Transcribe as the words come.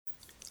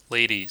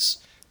Ladies,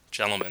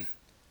 gentlemen,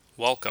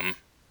 welcome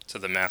to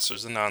the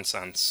Masters of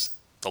Nonsense,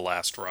 The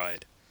Last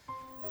Ride.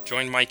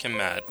 Join Mike and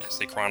Matt as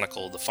they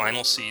chronicle the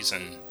final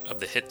season of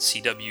the hit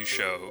CW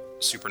show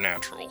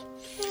Supernatural.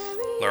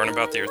 Learn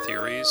about their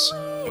theories,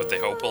 what they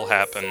hope will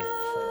happen,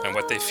 and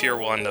what they fear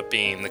will end up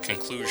being the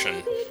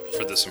conclusion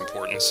for this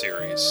important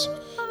series.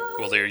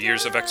 Will their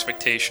years of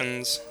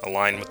expectations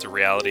align with the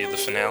reality of the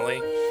finale?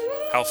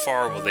 How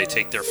far will they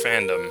take their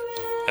fandom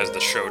as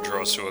the show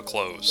draws to a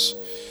close?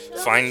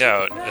 Find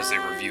out as they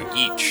review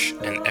each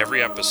and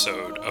every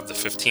episode of the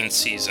 15th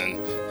season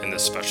in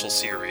this special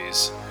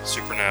series,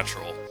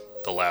 Supernatural,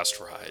 The Last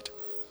Ride.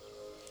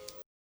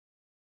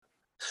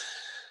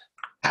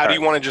 How do you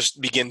want to just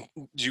begin?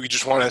 Do you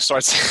just want to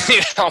start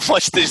saying how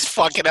much this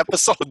fucking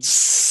episode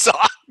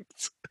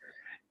sucked?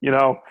 You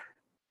know,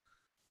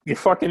 you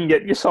fucking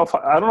get yourself...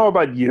 I don't know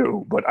about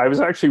you, but I was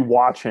actually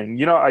watching...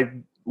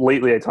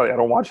 Lately I tell you, I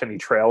don't watch any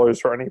trailers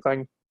or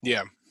anything.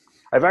 Yeah.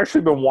 I've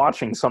actually been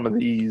watching some of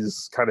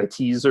these kind of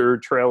teaser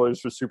trailers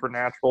for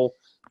Supernatural,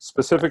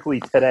 specifically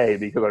today,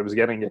 because I was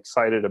getting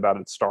excited about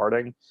it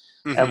starting.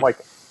 Mm-hmm.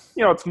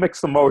 And it's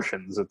mixed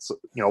emotions. It's,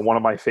 one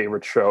of my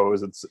favorite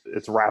shows.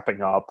 It's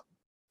wrapping up.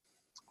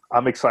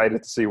 I'm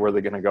excited to see where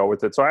they're going to go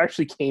with it. So I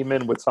actually came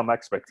in with some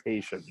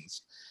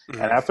expectations. Mm-hmm.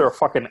 And after a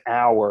fucking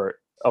hour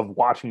of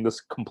watching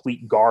this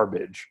complete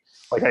garbage,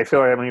 I feel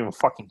like I don't even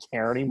fucking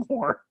care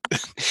anymore.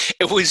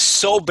 It was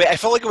so bad. I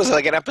felt like it was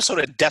like an episode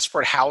of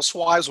Desperate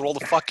Housewives with all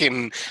the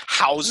fucking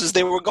houses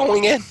they were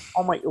going in.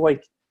 Oh my,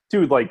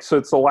 dude, so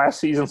it's the last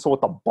season, so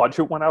what, the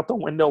budget went out the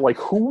window?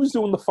 Who was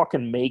doing the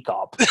fucking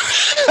makeup?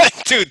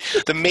 Dude,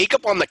 the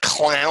makeup on the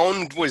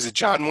clown, was it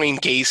John Wayne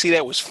Gacy?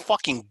 That was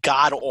fucking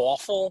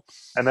god-awful.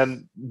 And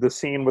then the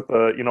scene with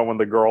when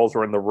the girls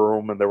were in the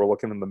room and they were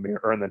looking in the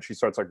mirror and then she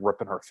starts,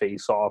 ripping her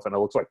face off and it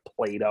looks like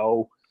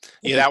Play-Doh.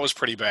 Yeah, that was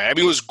pretty bad. I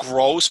mean, it was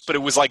gross, but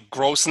it was,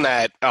 gross in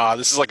that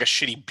this is, a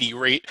shitty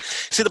B-rate.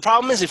 See, the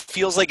problem is it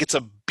feels like it's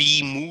a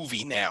B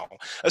movie now,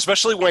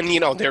 especially when,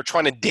 they're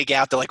trying to dig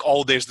out. They're like,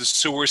 oh, there's the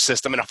sewer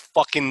system and a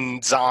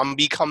fucking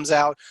zombie comes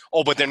out.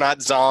 Oh, but they're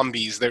not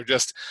zombies. They're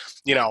just,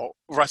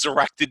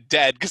 resurrected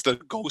dead because the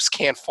ghosts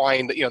can't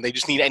find, they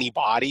just need any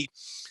body.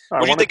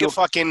 What do you think of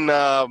fucking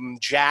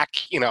Jack,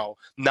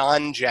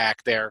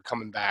 non-Jack there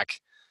coming back?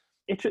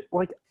 It's just,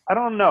 I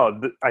don't know.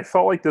 I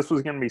felt like this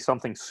was going to be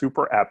something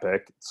super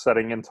epic,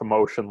 setting into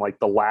motion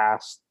the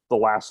last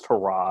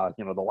hurrah,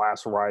 the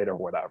last ride or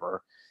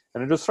whatever.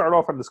 And it just started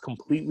off on this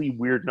completely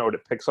weird note.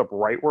 It picks up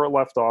right where it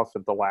left off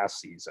at the last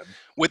season.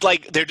 With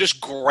they're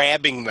just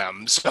grabbing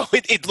them. So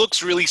it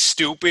looks really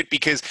stupid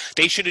because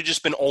they should have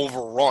just been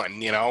overrun,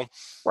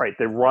 Right.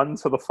 They run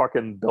to the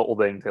fucking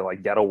building to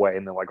get away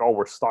and they're like, oh,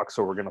 we're stuck,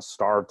 so we're going to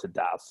starve to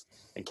death.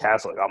 And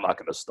Cass like, I'm not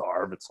going to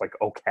starve. It's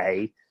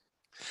okay.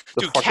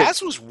 Dude,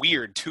 Cass was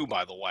weird too,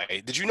 by the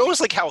way. Did you notice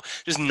how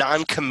just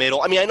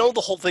non-committal? I mean, I know the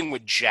whole thing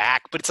with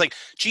Jack, but it's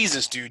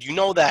Jesus, dude,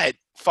 that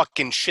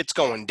fucking shit's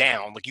going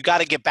down. You got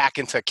to get back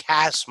into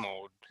Cass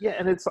mode. Yeah,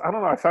 and I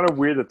don't know, I found it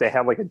weird that they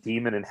had a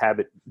demon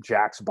inhabit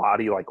Jack's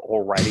body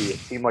already. It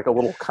seemed a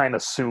little kind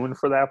of soon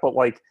for that, but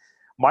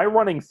my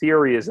running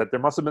theory is that there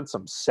must have been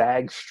some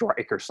SAG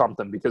strike or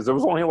something because there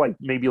was only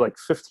maybe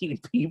 15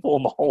 people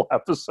in the whole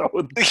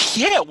episode.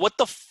 Yeah, what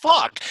the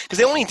fuck? Because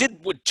they only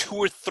did 2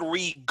 or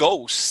 3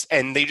 ghosts,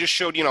 and they just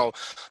showed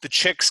the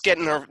chicks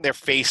getting their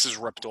faces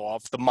ripped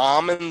off, the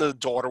mom and the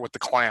daughter with the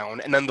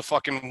clown, and then the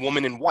fucking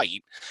woman in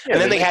white. Yeah,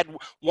 and then they had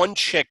one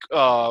chick.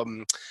 What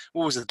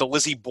was it? The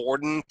Lizzie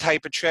Borden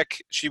type of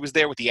chick. She was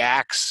there with the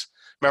axe.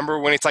 Remember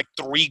when it's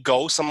 3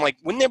 ghosts? I'm like,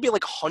 wouldn't there be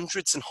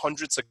hundreds and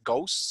hundreds of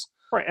ghosts?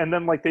 Right, and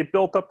then they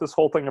built up this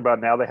whole thing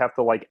about now they have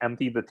to like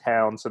empty the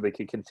town so they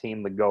can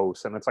contain the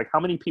ghosts, and it's how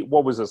many people?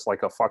 What was this,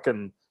 a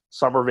fucking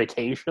summer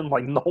vacation?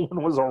 No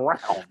one was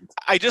around.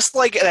 I just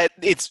like that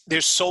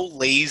they're so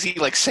lazy.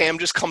 Sam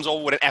just comes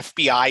over with an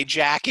FBI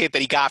jacket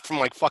that he got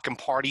from fucking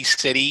Party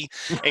City,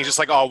 and he's just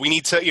oh, we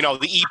need to,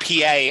 the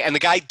EPA, and the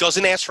guy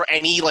doesn't ask for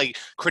any they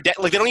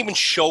don't even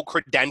show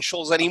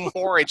credentials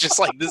anymore. It's just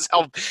this.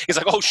 He's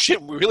oh shit,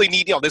 we really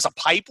need there's a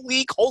pipe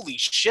leak. Holy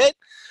shit.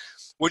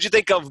 What'd you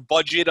think of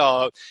budget?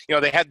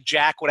 They had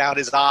Jack without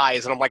his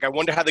eyes, and I'm I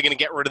wonder how they're going to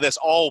get rid of this.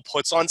 Oh,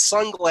 puts on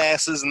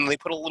sunglasses, and they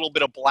put a little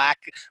bit of black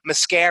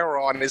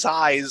mascara on his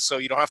eyes so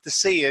you don't have to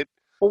see it.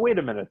 Well, wait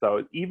a minute,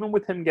 though. Even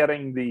with him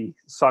getting the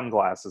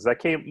sunglasses,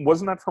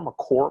 wasn't that from a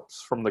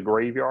corpse from the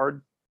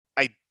graveyard?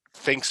 I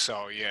think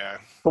so, yeah.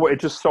 So it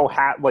just so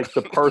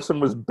the person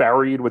was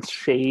buried with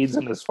shades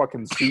in his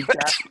fucking suit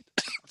jacket.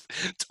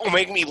 Don't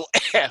make me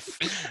laugh.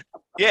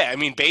 Yeah, I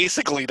mean,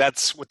 basically,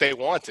 that's what they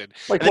wanted.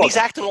 And then he's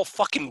acting all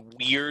fucking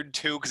weird,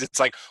 too, because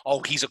it's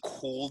oh, he's a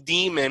cool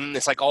demon.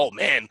 It's oh,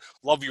 man,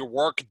 love your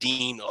work,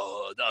 Dean.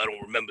 Oh, I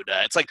don't remember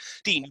that. It's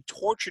Dean, you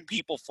tortured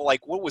people for,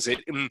 what was it?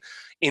 In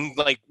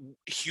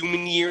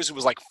human years, it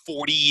was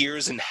 40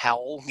 years in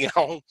hell,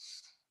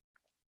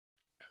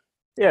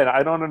 Yeah, and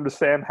I don't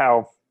understand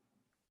how,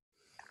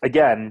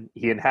 again,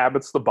 he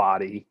inhabits the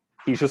body.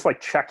 He's just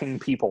checking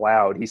people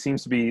out. He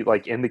seems to be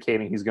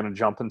indicating he's going to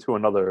jump into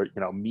another,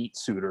 meat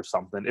suit or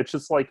something. It's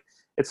just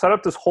it set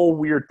up this whole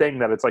weird thing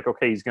that it's like,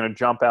 okay, he's going to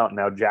jump out and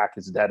now Jack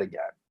is dead again.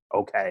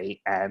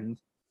 Okay, and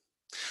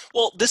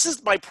Well, this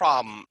is my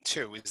problem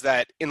too, is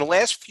that in the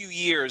last few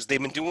years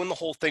they've been doing the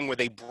whole thing where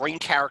they bring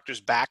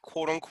characters back,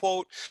 quote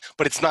unquote,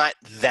 but it's not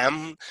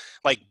them,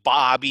 like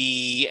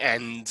Bobby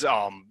and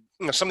some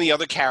of the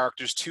other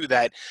characters too,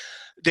 that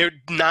they're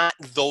not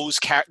those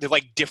characters. They're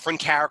like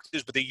different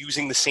characters, but they're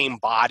using the same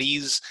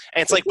bodies.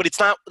 And it's like, but it's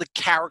not the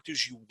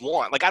characters you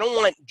want. Like, I don't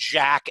want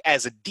Jack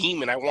as a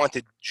demon. I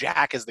wanted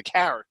Jack as the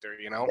character,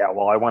 you know? yeah,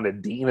 well, I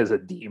wanted Dean as a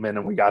demon,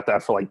 and we got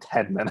that for like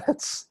 10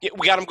 minutes. Yeah,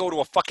 we got him go to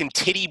a fucking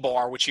titty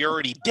bar, which he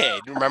already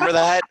did. Remember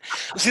that?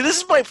 See, this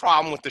is my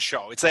problem with the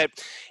show. It's that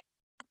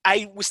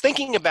I was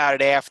thinking about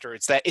it after.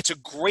 It's that it's a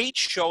great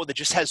show that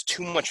just has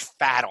too much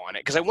fat on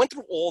it. Because I went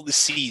through all the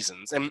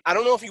seasons, and I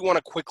don't know if you want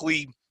to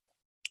quickly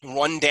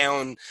run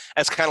down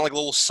as kind of like a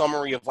little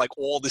summary of like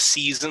all the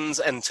seasons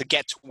and to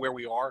get to where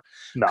we are.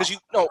 No. Because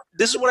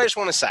this is what I just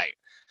want to say.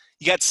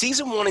 You got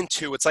season 1 and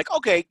 2. It's like,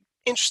 okay,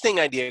 interesting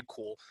idea,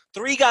 cool.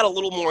 3 got a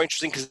little more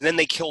interesting because then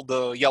they killed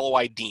the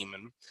yellow-eyed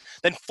demon.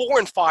 Then 4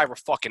 and 5 were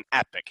fucking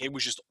epic. It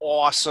was just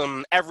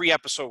awesome. Every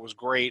episode was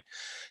great.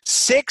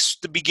 6,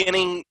 the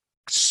beginning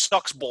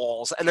sucks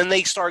balls, and then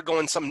they started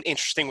going something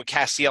interesting with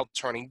Castiel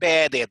turning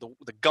bad. They had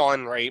the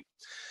gun, right?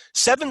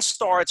 7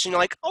 starts, and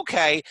you're like,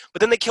 okay, but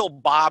then they kill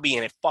Bobby,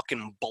 and it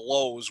fucking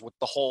blows with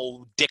the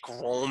whole Dick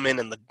Roman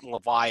and the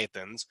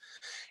Leviathans.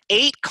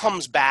 8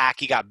 comes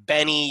back. You got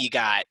Benny. You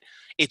got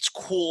It's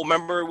Cool.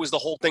 Remember, it was the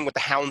whole thing with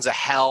the Hounds of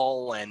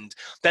Hell, and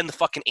then the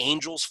fucking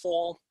angels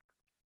fall.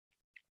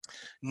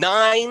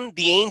 9,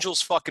 the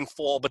angels fucking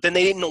fall, but then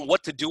they didn't know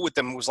what to do with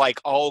them. It was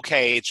like, oh,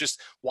 okay, it's just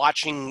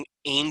watching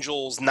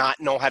angels not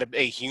know how to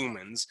be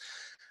humans.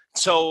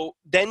 So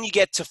then you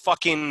get to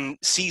fucking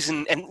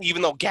season, and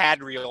even though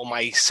Gadriel,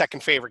 my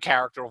second favorite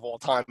character of all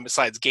time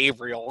besides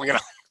Gabriel,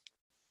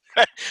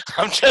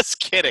 I'm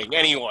just kidding.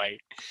 Anyway,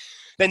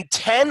 then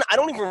 10, I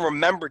don't even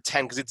remember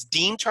 10 because it's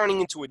Dean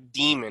turning into a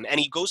demon, and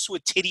he goes to a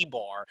titty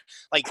bar,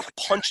 like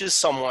punches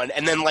someone,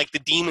 and then like the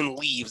demon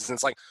leaves, and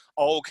it's like,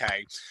 oh,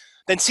 okay.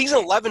 Then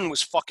season 11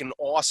 was fucking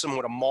awesome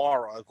with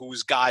Amara, who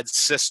was God's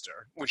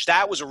sister, which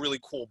that was a really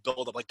cool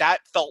build-up. Like, that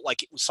felt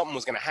like something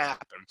was going to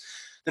happen.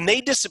 Then they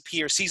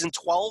disappear. Season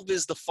 12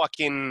 is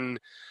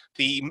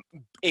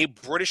a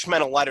British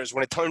Men of Letters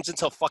when it turns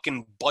into a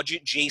fucking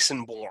budget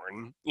Jason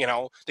Bourne.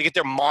 They get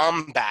their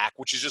mom back,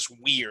 which is just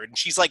weird. And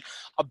she's like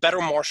a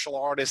better martial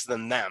artist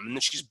than them. And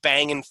then she's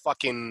banging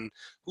fucking,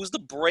 who's the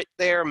Brit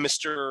there?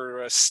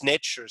 Mr.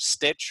 Snitch or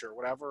Stitch or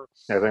whatever.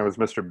 I think it was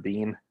Mr.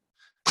 Bean.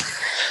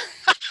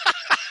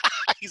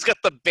 He's got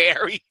the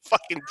bear. He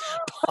fucking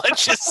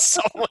punches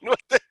someone with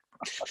it.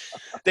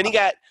 Then he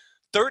got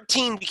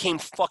 13 became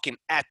fucking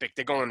epic.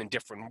 They're going in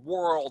different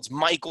worlds.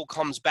 Michael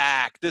comes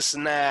back, this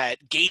and that.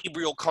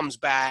 Gabriel comes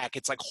back.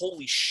 It's like,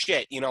 holy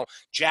shit,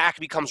 Jack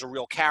becomes a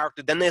real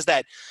character. Then there's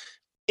that.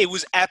 It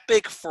was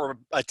epic for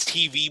a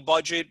TV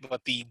budget, but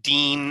the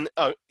Dean,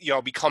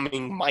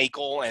 becoming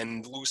Michael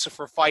and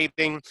Lucifer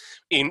fighting,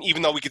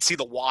 even though we could see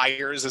the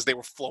wires as they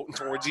were floating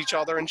towards each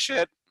other and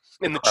shit.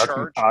 In the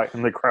church.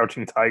 In the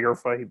Crouching Tiger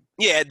fight.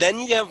 Yeah,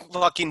 then you have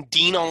fucking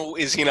Dino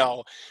is,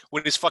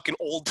 with his fucking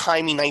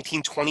old-timey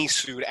 1920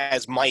 suit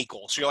as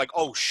Michael. So you're like,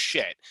 oh,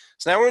 shit.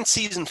 So now we're in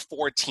season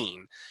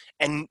 14.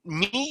 And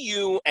me,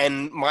 you,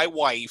 and my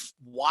wife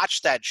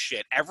watched that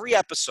shit every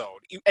episode.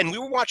 And we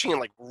were watching in,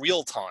 like,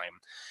 real time.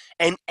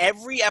 And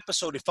every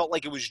episode, it felt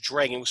like it was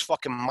dragging. It was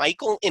fucking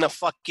Michael in a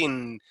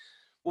fucking...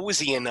 What was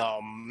he in?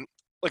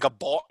 Like a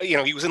bar,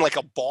 he was in like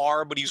a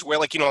bar, but he's where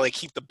like, they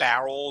keep the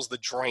barrels, the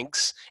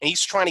drinks, and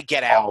he's trying to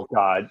get out. Oh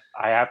God.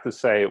 I have to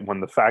say, when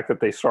the fact that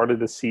they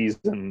started the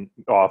season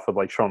off with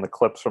like showing the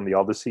clips from the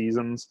other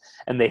seasons,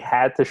 and they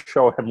had to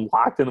show him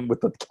locked in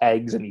with the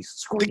kegs and he's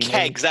screaming. The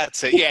kegs,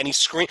 that's it. Yeah. And he's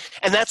screaming.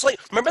 And that's like,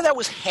 remember that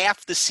was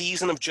half the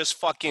season of just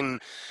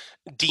fucking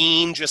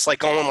Dean just like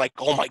going like,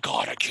 oh my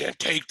God, I can't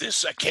take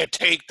this. I can't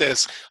take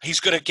this. He's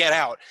going to get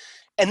out.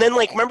 And then,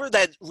 like, remember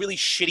that really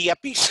shitty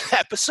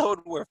episode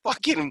where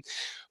fucking,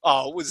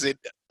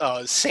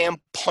 Sam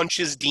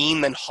punches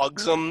Dean, then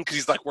hugs him because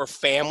he's like, we're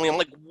family. I'm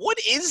like, what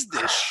is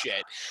this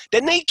shit?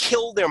 Then they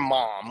kill their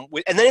mom.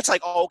 And then it's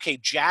like, oh, okay,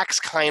 Jack's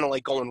kind of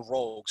like going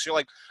rogue. So you're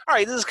like, all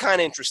right, this is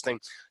kind of interesting.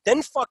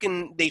 Then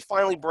fucking they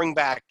finally bring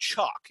back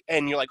Chuck.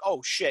 And you're like,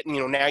 oh, shit.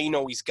 And, now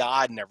he's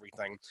God and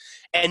everything.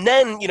 And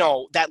then,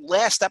 that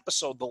last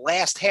episode, the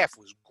last half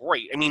was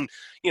great. I mean,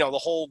 the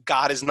whole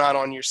God is not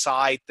on your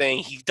side thing.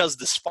 He does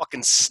this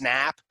fucking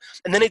snap.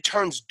 And then it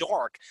turns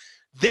dark.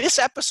 This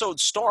episode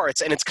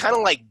starts and it's kind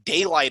of like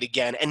daylight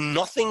again, and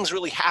nothing's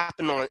really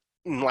happened on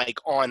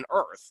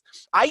Earth.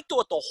 I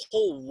thought the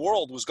whole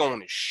world was going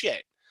to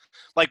shit.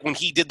 Like when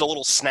he did the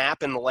little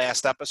snap in the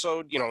last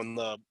episode, in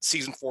the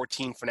season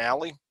 14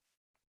 finale.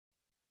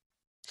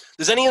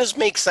 Does any of this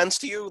make sense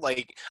to you?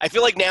 Like, I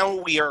feel like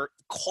now we are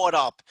caught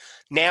up.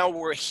 Now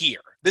we're here.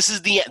 This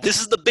is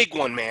the big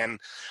one, man.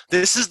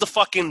 This is the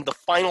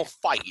final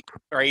fight,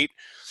 right?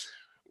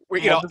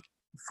 Where,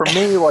 for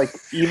me, like,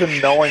 even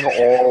knowing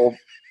all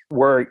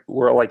where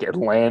like it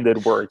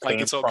landed, where it came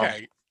like it's from.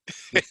 okay.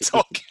 It's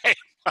okay.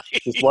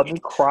 Just let me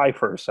cry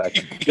for a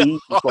second. Please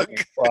just let me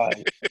cry.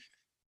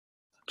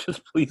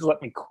 Just please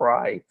let me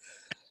cry.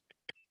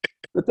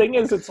 The thing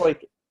is, it's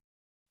like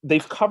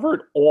they've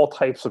covered all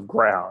types of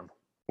ground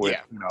with,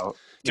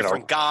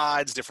 different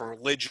gods, different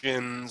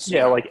religions.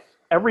 Yeah, like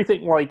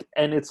everything, like,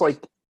 and it's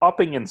like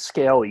upping in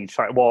scale each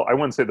time. Well, I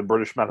wouldn't say the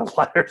British Men of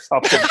Letters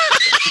upping.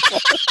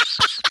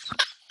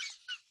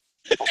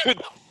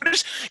 Dude,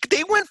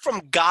 they went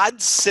from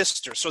God's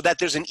sister, so that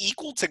there's an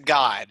equal to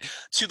God,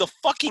 to the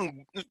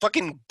fucking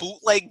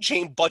bootleg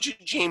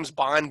budget James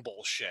Bond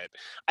bullshit.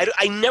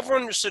 I never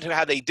understood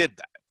how they did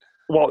that.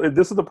 Well,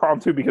 this is the problem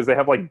too, because they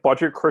have like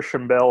budget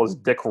Christian Bale as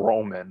Dick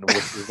Roman, which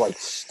is like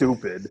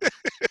stupid.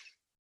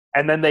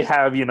 And then they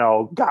have,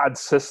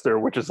 God's sister,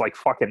 which is like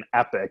fucking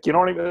epic. You know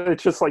what I mean?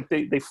 It's just like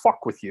they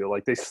fuck with you.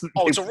 Like it's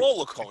a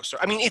roller coaster.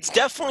 I mean,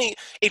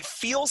 it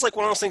feels like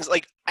one of those things,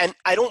 like, and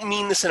I don't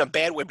mean this in a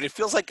bad way, but it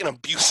feels like an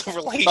abusive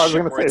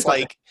relationship where it's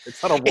like...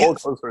 It's not a roller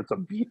coaster, it's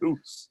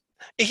abuse.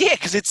 Yeah,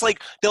 because it's like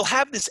they'll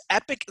have this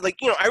epic, like,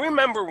 I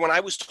remember when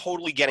I was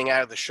totally getting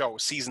out of the show,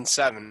 season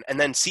 7, and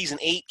then season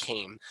 8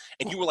 came,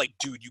 and you were like,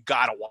 dude, you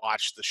gotta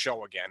watch the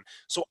show again.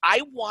 So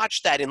I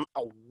watched that in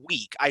a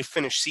week. I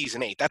finished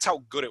season 8. That's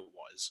how good it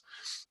was.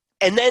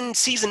 And then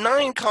season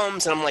 9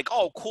 comes, and I'm like,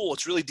 oh, cool,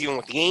 it's really dealing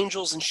with the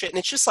angels and shit. And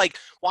it's just like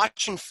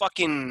watching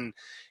fucking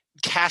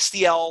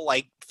Castiel,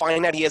 like,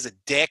 find out he has a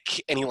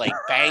dick, and he, like,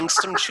 bangs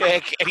some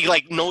chick, and he,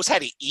 like, knows how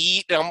to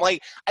eat. And I'm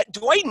like,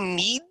 do I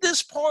need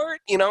this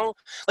part?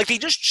 Like, they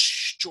just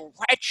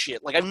stretch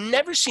it. Like, I've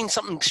never seen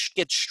something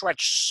get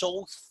stretched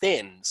so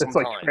thin sometimes. It's,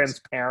 like,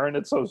 transparent.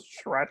 It's so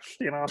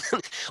stretched,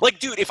 Like,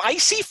 dude, if I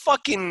see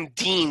fucking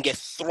Dean get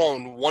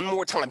thrown one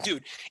more time,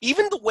 dude,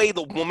 even the way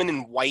the woman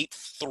in white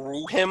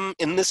threw him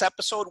in this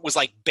episode was,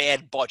 like,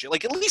 bad budget.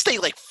 Like, at least they,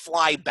 like,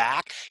 fly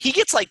back. He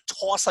gets, like,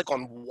 tossed, like,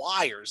 on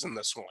wires in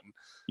this one.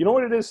 You know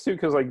what it is, too?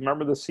 Because, like,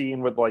 remember the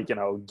scene with, like,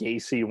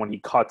 Gacy when he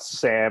cuts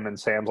Sam and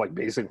Sam's, like,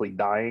 basically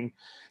dying?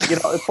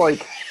 It's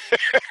like...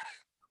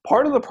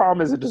 part of the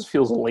problem is it just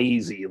feels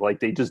lazy. Like,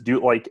 they just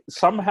do... Like,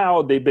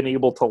 somehow they've been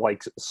able to,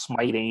 like,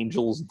 smite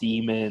angels,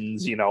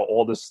 demons,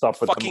 all this stuff.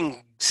 With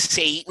fucking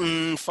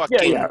Satan,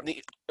 fucking... Yeah.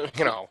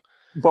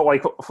 But,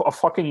 like, a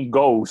fucking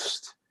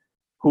ghost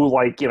who,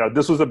 like,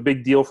 this was a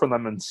big deal for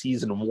them in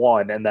season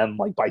 1, and then,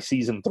 like, by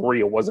season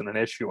 3, it wasn't an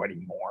issue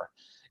anymore.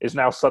 Is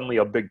now suddenly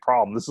a big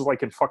problem. This is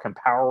like in fucking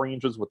Power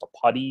Rangers with the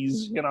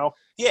putties,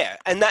 Yeah,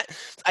 and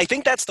I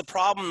think that's the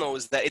problem, though,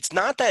 is that it's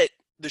not that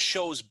the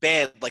show's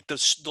bad. Like,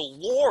 the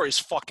lore is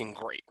fucking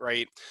great,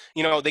 right?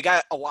 They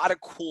got a lot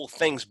of cool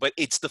things, but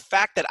it's the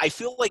fact that I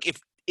feel like if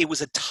it was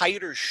a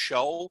tighter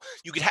show,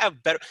 you could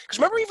have better... Because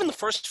remember, even the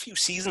first few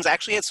seasons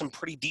actually had some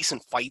pretty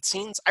decent fight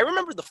scenes. I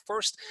remember the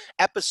first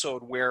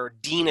episode where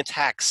Dean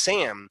attacks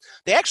Sam.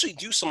 They actually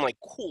do some, like,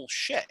 cool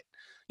shit.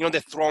 They're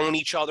throwing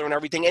each other and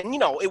everything. And,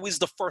 it was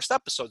the first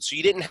episode, so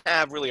you didn't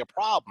have really a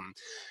problem.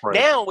 Right.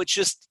 Now, it's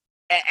just,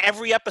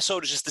 every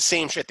episode is just the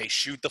same shit. They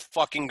shoot the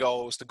fucking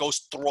ghost. The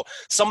ghost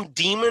some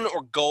demon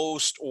or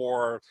ghost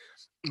or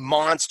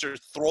monster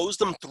throws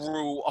them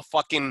through a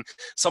fucking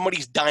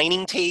somebody's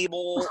dining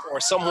table or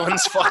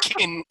someone's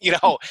fucking,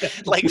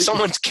 like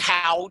someone's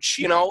couch,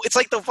 It's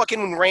like the fucking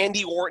when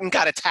Randy Orton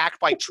got attacked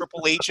by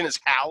Triple H in his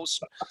house.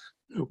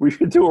 We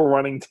should do a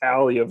running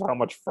tally of how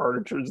much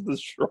furniture is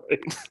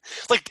destroyed.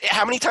 Like,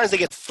 how many times they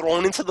get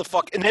thrown into the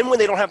and then when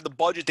they don't have the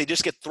budget, they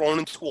just get thrown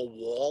into a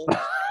wall.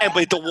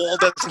 But the wall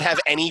doesn't have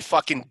any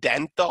fucking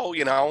dent, though,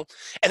 And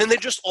then they're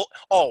just,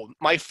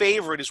 my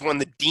favorite is when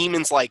the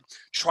demons, like,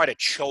 try to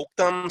choke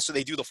them. So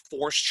they do the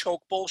force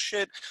choke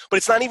bullshit. But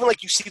it's not even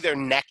like you see their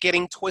neck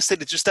getting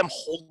twisted. It's just them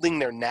holding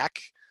their neck.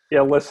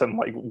 Yeah, listen,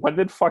 like, when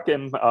did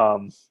fucking,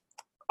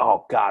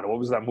 oh, God, what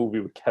was that movie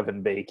with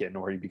Kevin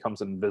Bacon where he becomes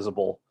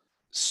invisible?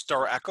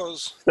 Stir of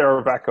Echoes? Stir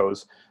of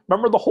Echoes.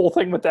 Remember the whole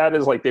thing with that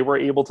is like they were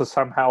able to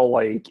somehow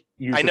like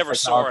use I never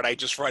saw it. I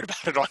just read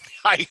about it on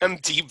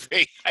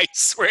IMDb. I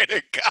swear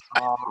to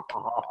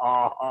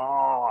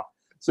God.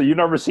 So you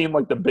never seen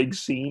like the big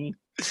scene?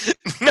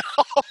 No.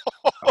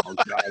 Oh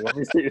God, let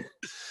me see.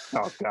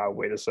 Oh God,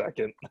 wait a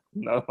second.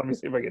 No, let me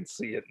see if I can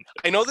see it.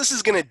 I know this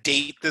is gonna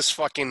date this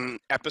fucking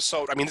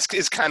episode. I mean, this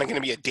is kind of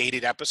gonna be a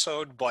dated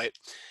episode, but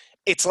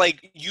it's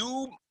like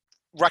you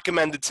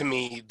recommended to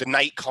me The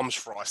Night Comes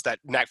for Us, that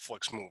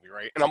Netflix movie,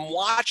 right? And I'm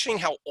watching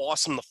how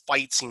awesome the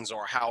fight scenes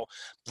are, how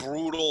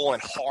brutal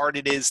and hard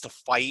it is to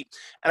fight.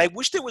 And I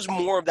wish there was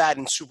more of that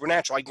in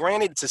Supernatural.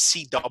 Granted, it's a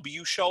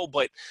CW show,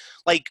 but,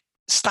 like,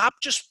 stop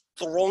just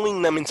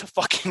throwing them into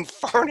fucking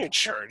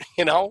furniture,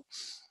 You're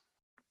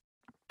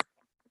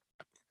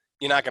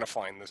not going to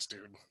find this,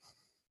 dude.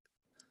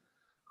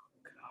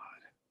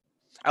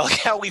 I like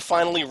how we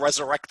finally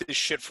resurrect this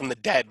shit from the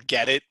dead,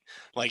 get it?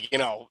 Like,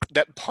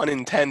 that pun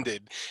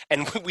intended.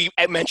 And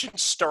I mentioned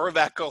Stir of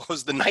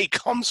Echoes, The Night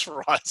Comes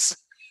for Us,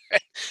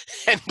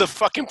 and the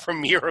fucking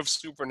premiere of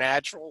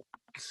Supernatural.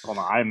 Hold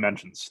on, I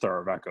mentioned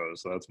Stir of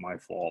Echoes, so that's my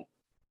fault.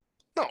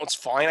 No, it's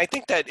fine. I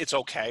think that it's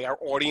okay. Our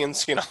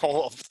audience,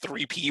 of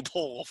 3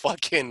 people will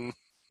fucking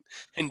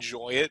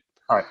enjoy it.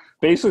 All right.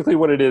 Basically,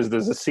 what it is,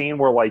 there's a scene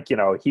where, like,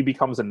 he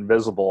becomes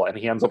invisible and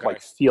he ends up,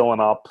 like, feeling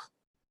up,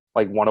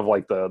 like, one of,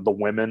 like, the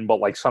women, but,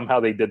 like, somehow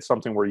they did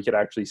something where you could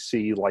actually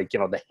see, like,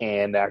 the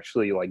hand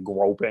actually, like,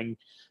 groping.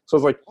 So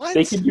it's like, What?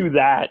 they can do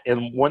that.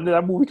 And when did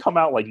that movie come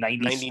out? Like,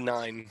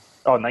 99.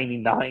 Oh,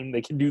 99.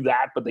 They can do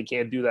that, but they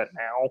can't do that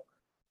now.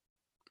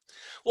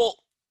 Well,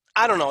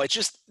 I don't know. It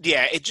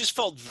just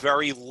felt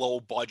very low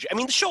budget. I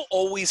mean, the show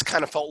always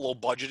kind of felt low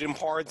budget in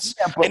parts.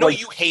 Yeah, but I know like,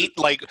 you hate,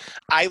 like,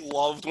 I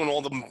loved when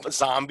all the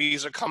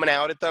zombies are coming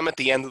out at them at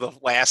the end of the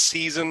last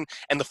season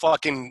and the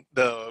fucking,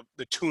 the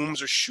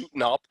tombs are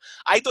shooting up.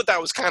 I thought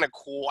that was kind of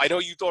cool. I know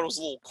you thought it was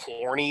a little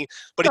corny,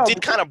 but it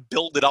did kind of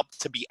build it up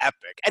to be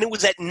epic. And it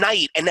was at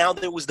night, and now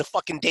there was the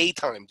fucking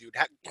daytime, dude.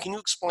 Can you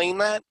explain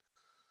that?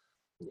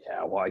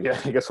 Yeah, well, I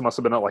guess it must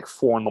have been at like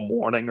 4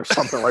 a.m. or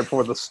something right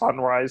before the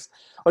sunrise.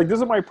 Like, this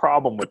is my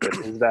problem with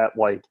it, is that,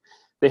 like,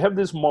 they have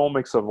these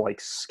moments of,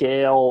 like,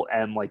 scale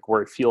and, like,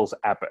 where it feels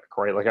epic,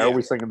 right? Like, I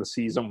always think of the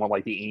season when,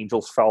 like, the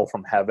angels fell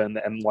from heaven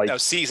and, like... That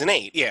was season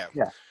 8, yeah.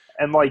 Yeah.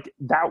 And, like,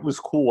 that was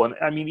cool. And,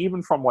 I mean,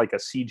 even from, like, a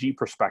CG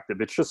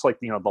perspective, it's just, like,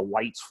 the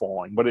lights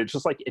falling. But it's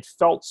just, like, it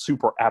felt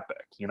super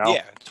epic,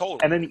 Yeah, totally.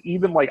 And then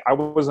even, like, I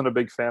wasn't a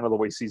big fan of the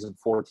way season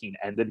 14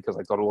 ended because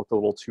I thought it looked a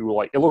little too,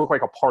 like... It looked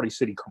like a Party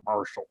City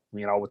commercial,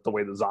 with the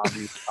way the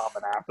zombies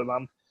coming after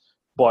them.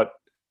 But,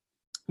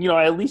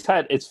 at least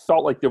it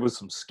felt like there was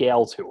some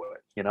scale to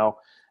it,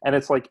 And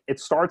it's like, it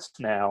starts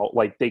now,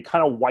 like, they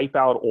kind of wipe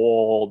out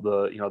all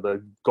the,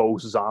 the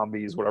ghost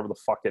zombies, whatever the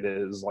fuck it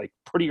is, like,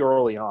 pretty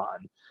early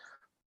on.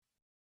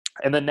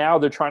 And then now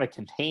they're trying to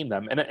contain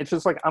them. And it's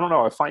just like, I don't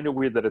know, I find it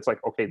weird that it's like,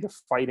 okay, they're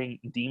fighting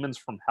demons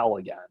from hell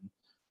again,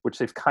 which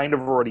they've kind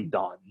of already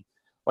done.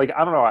 Like,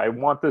 I don't know, I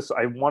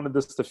wanted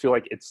this to feel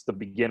like it's the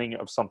beginning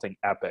of something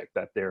epic,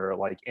 that they're,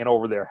 like, in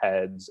over their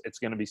heads. It's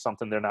going to be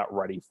something they're not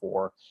ready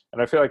for.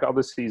 And I feel like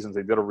other seasons,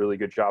 they did a really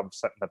good job of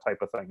setting that type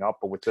of thing up.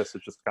 But with this,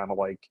 it's just kind of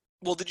like...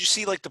 Well, did you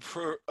see, like,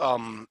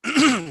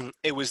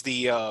 it was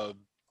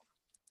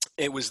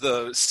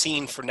the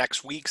scene for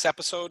next week's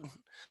episode?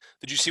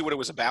 Did you see what it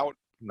was about?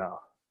 No.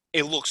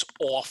 It looks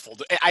awful.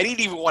 I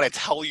didn't even want to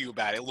tell you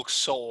about it. It looks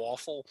so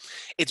awful.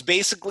 It's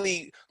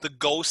basically the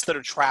ghosts that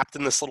are trapped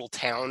in this little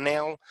town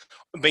now.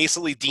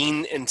 Basically,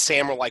 Dean and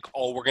Sam are like,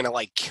 oh, we're going to,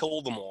 like,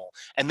 kill them all.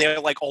 And they're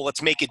like, oh,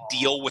 let's make a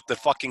deal with the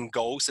fucking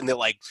ghosts. And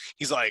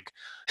he's like,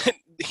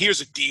 here's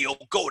a deal.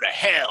 Go to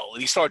hell.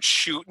 And he starts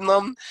shooting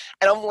them.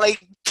 And I'm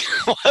like,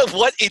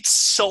 what? It's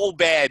so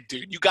bad,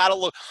 dude. You got to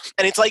look.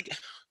 And it's like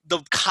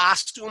the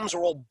costumes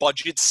are all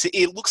budgets.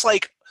 It looks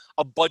like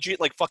a budget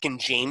like fucking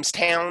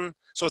Jamestown.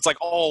 So it's like,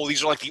 oh,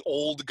 these are like the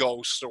old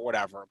ghosts or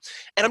whatever.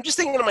 And I'm just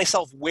thinking to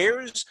myself,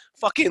 where's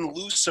fucking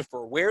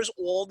Lucifer? Where's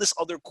all this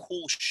other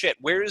cool shit?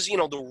 Where's,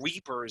 the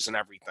Reapers and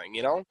everything,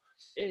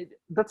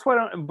 That's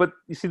what but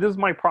you see, this is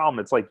my problem.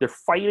 It's like they're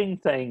fighting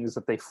things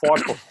that they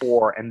fought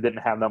before and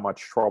didn't have that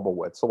much trouble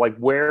with. So, like,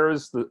 where are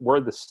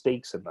the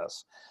stakes in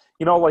this?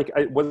 Like,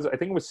 I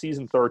think it was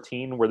season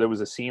 13 where there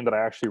was a scene that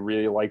I actually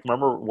really liked.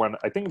 Remember when,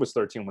 I think it was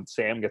 13, when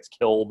Sam gets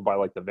killed by,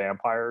 like, the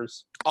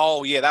vampires?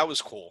 Oh, yeah, that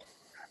was cool.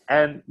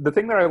 And the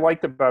thing that I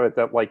liked about it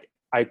that, like,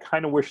 I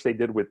kind of wish they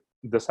did with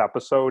this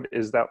episode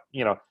is that,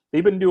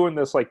 they've been doing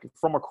this, like,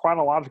 from a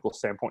chronological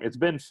standpoint, it's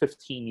been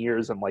 15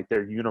 years in, like,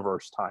 their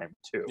universe time,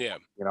 too. Yeah.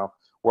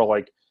 Where,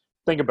 like,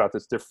 think about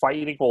this. They're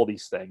fighting all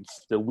these things.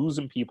 They're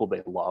losing people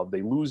they love.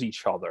 They lose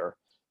each other.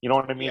 You know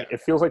what I mean? Yeah.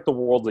 It feels like the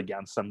world's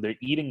against them. They're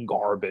eating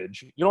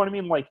garbage. You know what I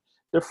mean? Like,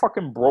 they're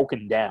fucking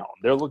broken down.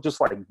 They're just,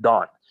 like,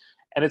 done.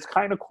 And it's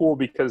kind of cool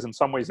because in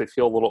some ways they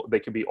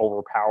can be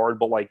overpowered.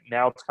 But, like,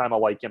 now it's kind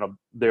of like,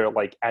 they're,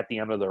 like, at the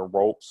end of their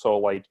rope. So,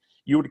 like,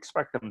 you would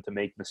expect them to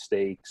make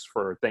mistakes,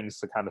 for things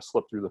to kind of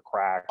slip through the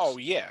cracks. Oh,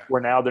 yeah.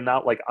 Where now they're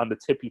not, like, on the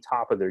tippy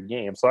top of their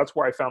game. So that's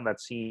where I found that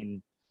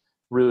scene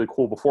really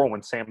cool before,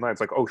 when Sam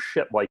Knight's like, oh,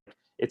 shit, like,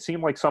 it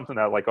seemed like something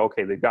that, like,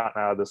 okay, they've gotten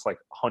out of this, like,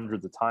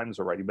 hundreds of times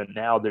already, but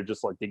now they're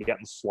just, like, they're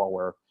getting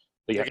slower.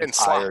 They're getting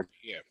tired.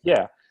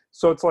 Yeah.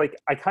 So it's like,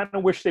 I kind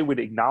of wish they would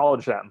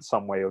acknowledge that in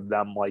some way, of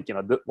them, like,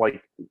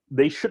 like,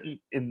 they shouldn't,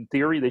 in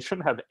theory, they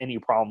shouldn't have any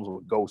problems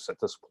with ghosts at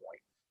this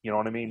point. You know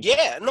what I mean?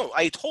 Yeah, no,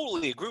 I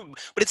totally agree.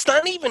 But it's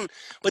not even,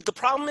 but the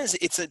problem is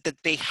that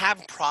they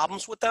have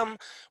problems with them,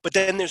 but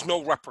then there's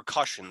no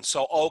repercussions.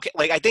 So, okay,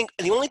 like, I think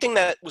the only thing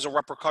that was a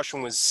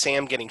repercussion was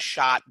Sam getting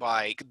shot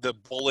by the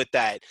bullet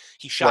that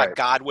he shot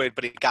God with,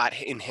 but it got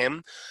in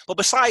him. But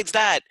besides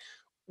that,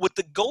 what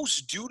the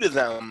ghosts do to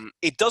them,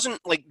 it doesn't,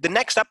 like, the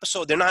next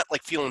episode, they're not,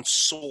 like, feeling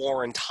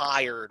sore and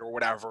tired or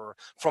whatever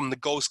from the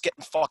ghosts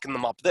fucking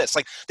them up this.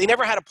 Like, they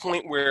never had a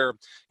point where,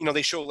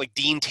 they show, like,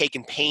 Dean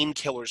taking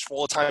painkillers for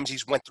all the times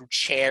he's went through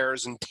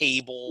chairs and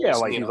tables. Yeah,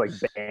 like, he's, like,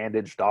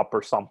 bandaged up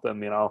or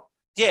something,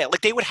 Yeah,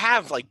 like, they would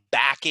have, like,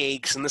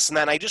 backaches and this and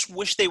that. And I just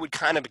wish they would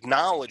kind of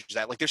acknowledge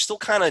that. Like, they're still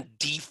kind of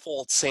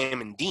default Sam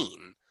and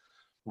Dean.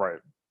 Right.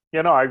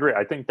 Yeah, no, I agree.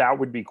 I think that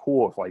would be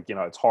cool if, like,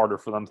 it's harder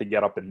for them to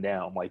get up and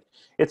down. Like,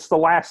 it's the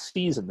last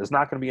season. There's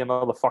not going to be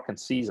another fucking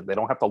season. They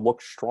don't have to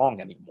look strong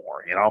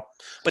anymore.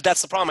 But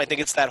that's the problem. I think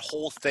it's that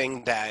whole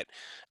thing that,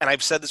 and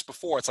I've said this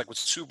before, it's like with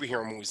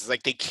superhero movies, it's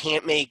like they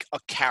can't make a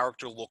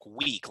character look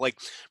weak. Like,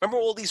 remember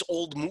all these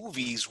old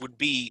movies would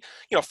be,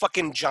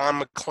 fucking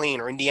John McClane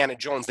or Indiana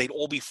Jones, they'd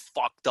all be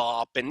fucked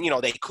up and,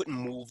 they couldn't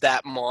move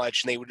that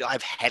much and they would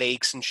have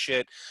headaches and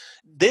shit.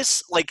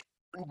 This, like,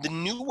 the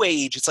new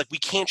age, it's like we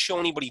can't show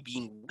anybody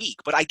being weak.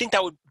 But I think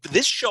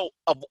this show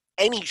of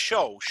any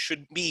show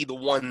should be the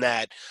one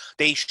that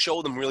they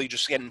show them really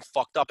just getting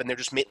fucked up and they're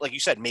just, like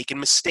you said, making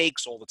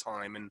mistakes all the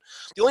time. And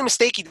the only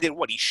mistake he did,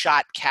 he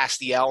shot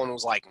Castiel and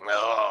was like,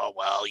 oh,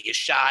 well, you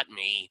shot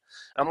me.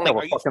 I'm like,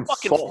 are you fucking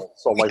soul?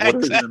 So, like, yeah, what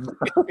exactly.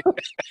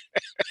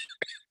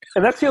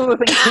 And that's the other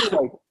thing too,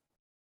 like,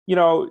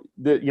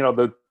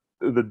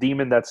 the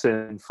demon that's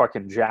in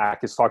fucking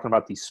Jack is talking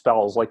about these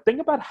spells. Like,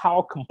 think about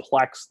how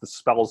complex the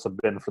spells have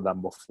been for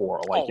them before.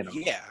 Like,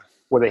 yeah.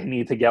 Where they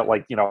need to get,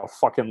 like,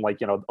 fucking, like,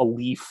 a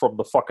leaf from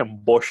the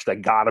fucking bush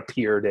that God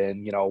appeared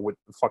in, with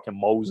fucking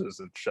Moses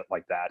and shit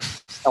like that.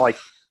 And, like,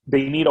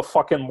 they need a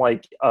fucking,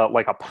 like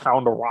a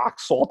pound of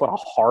rock salt and a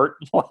heart.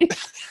 Like,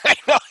 I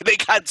know, they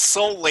got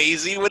so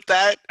lazy with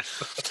that.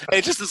 And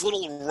it's just this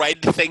little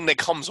red thing that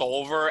comes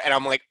over, and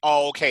I'm like,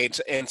 oh, okay,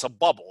 it's a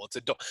bubble. It's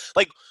a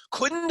like,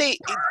 couldn't they?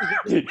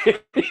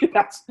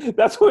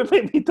 That's what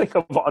made me think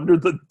of Under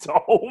the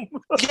Dome.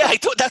 Yeah,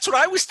 that's what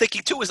I was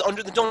thinking too. Is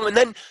Under the Dome, and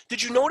then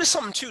did you notice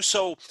something too?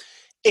 So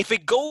if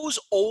it goes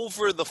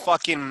over the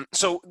fucking,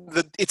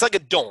 it's like a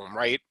dome,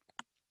 right?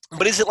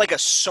 But is it like a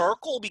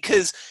circle?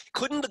 Because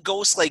couldn't the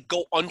ghost like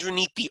go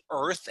underneath the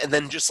earth and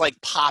then just like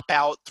pop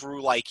out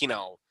through like,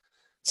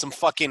 some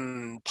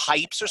fucking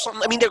pipes or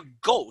something? I mean, they're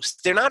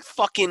ghosts. They're not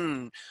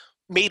fucking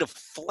made of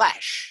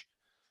flesh.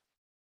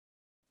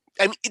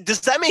 I mean,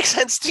 does that make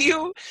sense to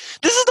you?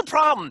 This is the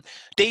problem.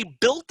 They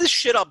built this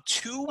shit up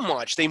too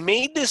much. They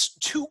made this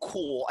too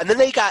cool. And then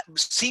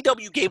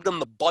CW gave them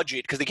the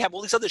budget because they have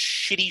all these other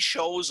shitty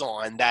shows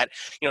on that,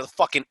 the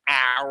fucking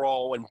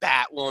Arrow and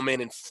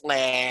Batwoman and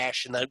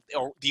Flash and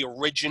the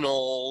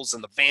originals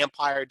and the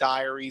Vampire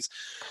Diaries.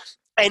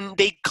 And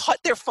they cut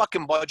their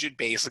fucking budget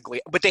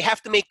basically, but they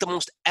have to make the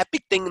most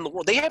epic thing in the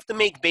world. They have to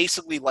make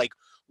basically like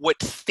what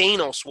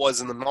Thanos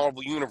was in the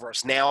Marvel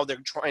Universe. Now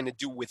they're trying to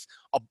do with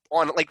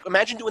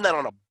imagine doing that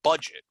on a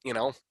budget,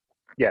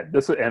 Yeah,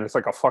 and it's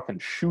like a fucking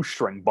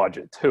shoestring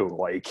budget too.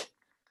 Like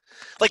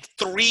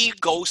 3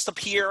 ghosts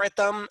appear at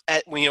them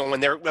when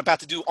they're about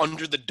to do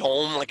Under the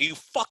Dome. Like, are you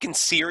fucking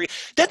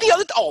serious? Then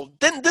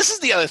this is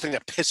the other thing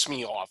that pissed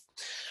me off.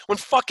 When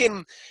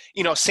fucking,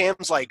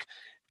 Sam's like,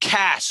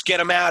 Cass, get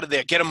him out of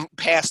there, get him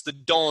past the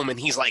dome, and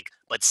he's like,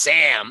 but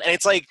Sam, and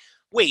it's like,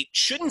 wait,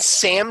 shouldn't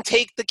Sam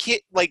take the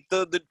kid, like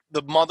the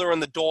mother and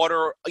the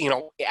daughter,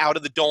 out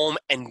of the dome,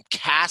 and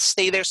Cass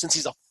stay there since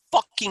he's a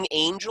fucking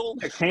angel?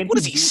 What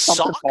does he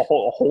suck?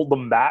 Hold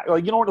them back,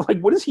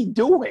 what is he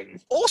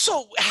doing?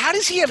 Also, how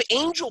does he have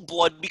angel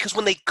blood? Because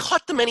when they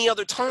cut them any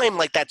other time,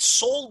 like that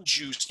soul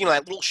juice,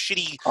 that little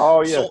shitty.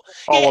 Oh yeah. Soul,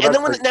 yeah, and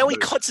then now he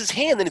cuts his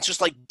hand, and it's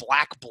just like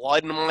black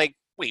blood, and I'm like,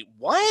 wait,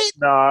 what?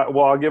 Nah,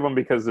 well, I'll give them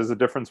because there's a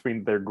difference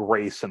between their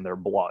grace and their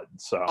blood.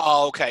 So.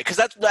 Oh, okay. Because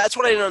that's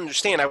what I didn't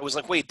understand. I was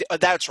like, wait,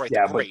 that's right,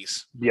 the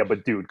grace.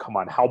 But dude, come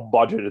on. How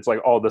budget? It's like,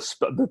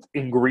 the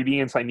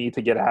ingredients I need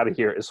to get out of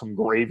here is some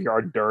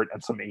graveyard dirt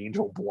and some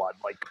angel blood.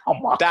 Like,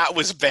 come on. That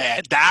was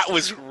bad. That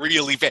was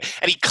really bad.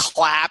 And he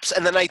claps,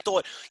 and then I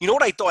thought,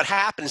 what I thought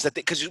happened is that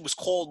because it was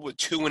called with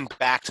 2 and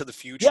Back to the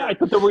Future. Yeah, I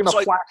thought they were going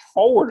to flash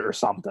forward or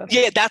something.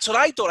 Yeah, that's what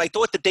I thought. I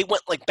thought that they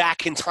went like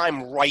back in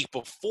time right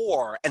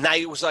before, and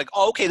I was like,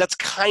 oh, okay, that's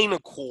kind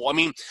of cool. I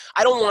mean,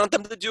 I don't want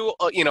them to do,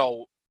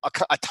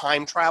 a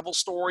time travel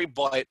story,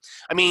 but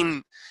I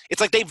mean, it's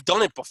like they've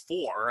done it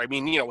before. I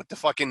mean, with the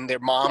fucking their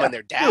mom and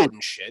their dad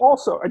and shit.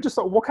 Also, I just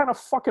thought, what kind of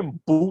fucking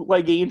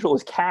bootleg angel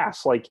is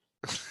Cass? Like,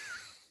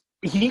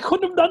 he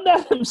couldn't have done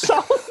that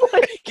himself.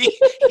 Like, he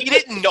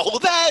didn't know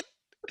that.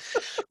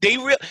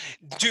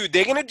 Dude,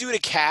 they're gonna do the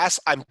Cass.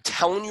 I'm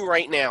telling you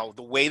right now,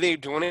 the way they're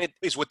doing it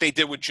is what they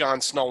did with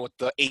Jon Snow with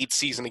the 8th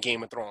season of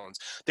Game of Thrones.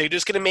 They're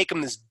just gonna make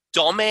him this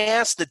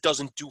dumbass that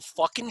doesn't do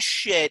fucking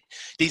shit.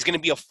 He's gonna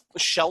be a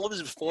shell of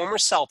his former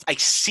self. I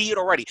see it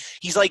already.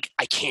 He's like,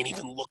 I can't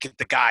even look at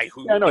the guy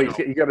who. Yeah, no,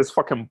 he got his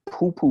fucking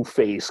poo-poo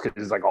face because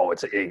he's like, oh,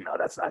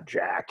 that's not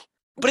Jack.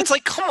 But it's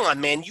like, come on,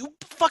 man. You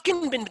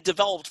fucking been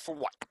developed for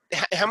what?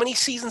 How many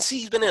seasons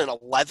he's been in?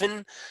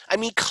 11? I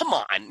mean, come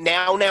on.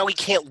 Now he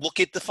can't look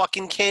at the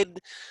fucking kid,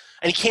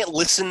 and he can't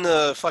listen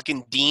to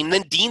fucking Dean.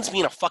 Then Dean's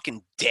being a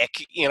fucking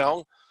dick,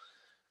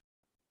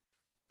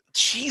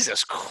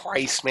 Jesus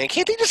Christ, man.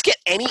 Can't they just get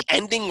any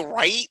ending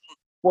right?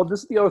 Well,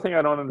 this is the other thing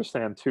I don't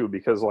understand, too,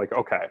 because, like,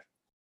 okay,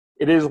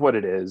 It is what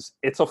it is.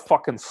 It's a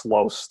fucking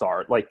slow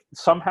start. Like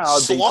somehow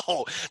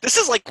Slow. This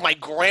is like my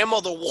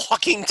grandmother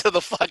walking to the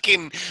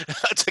fucking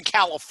to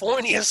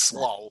California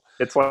slow.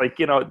 It's like,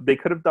 they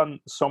could have done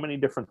so many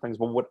different things,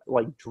 but what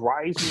like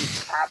drives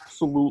me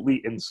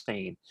absolutely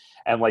insane.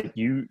 And like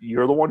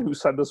you're the one who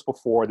said this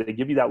before. They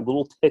give you that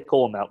little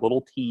tickle and that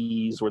little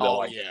tease where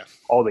they're Yeah.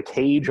 oh, the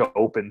cage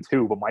opened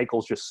too, but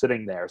Michael's just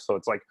sitting there. So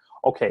it's like,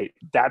 okay,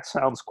 that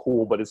sounds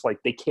cool, but it's like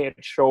they can't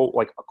show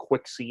like a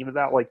quick scene of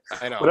that. Like,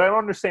 I know. what I don't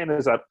understand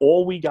is that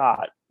all we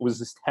got was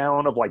this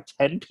town of like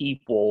 10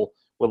 people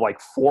with like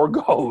 4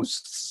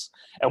 ghosts,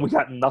 and we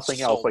got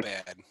nothing else. Like,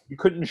 bad. you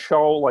couldn't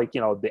show like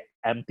the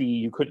empty.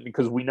 You couldn't,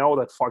 because we know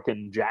that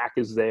fucking Jack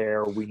is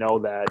there. We know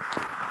that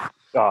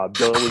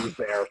Billy's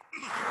there.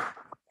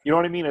 You know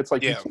what I mean? It's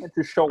like you can't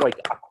just show like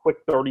a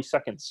quick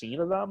 30-second scene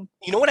of them.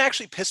 You know what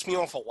actually pissed me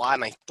off a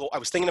lot, and I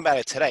was thinking about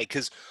it today,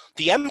 because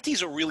the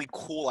empty's a really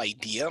cool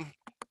idea.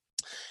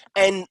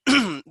 And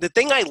the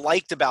thing I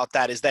liked about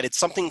that is that it's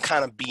something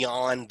kind of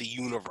beyond the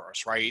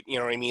universe, right? You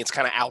know what I mean? It's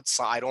kind of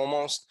outside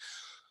almost.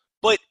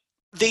 But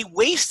they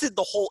wasted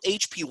the whole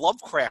H.P.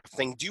 Lovecraft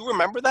thing. Do you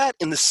remember that?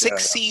 In the 6th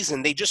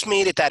season, they just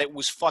made it that it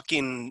was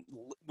fucking,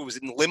 was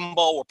it in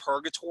limbo or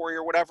purgatory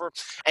or whatever?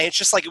 And it's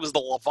just like it was the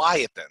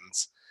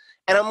Leviathans.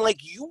 And I'm like,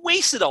 you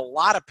wasted a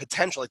lot of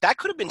potential. Like, that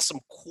could have been some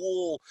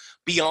cool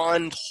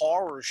beyond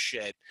horror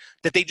shit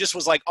that they just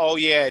was like, oh,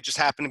 yeah, it just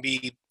happened to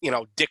be,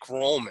 Dick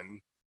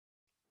Roman.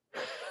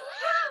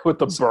 With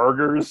the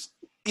burgers.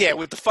 Yeah,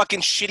 with the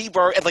fucking shitty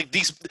burger. And like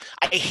these,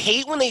 I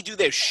hate when they do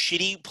their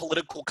shitty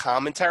political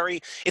commentary.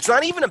 It's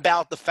not even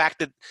about the fact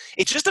that,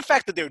 it's just the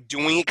fact that they're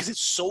doing it because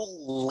it's so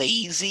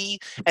lazy.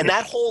 And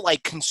that whole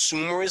like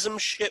consumerism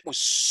shit was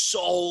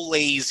so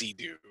lazy,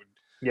 dude.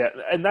 Yeah,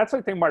 and that's,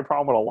 I think, my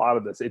problem with a lot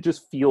of this. It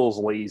just feels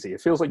lazy. It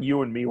feels like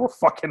you and me were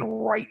fucking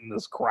writing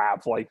this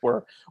crap. Like,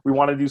 we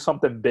want to do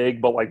something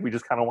big, but, like, we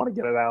just kind of want to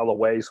get it out of the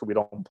way so we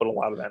don't put a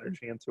lot of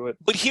energy into it.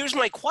 But here's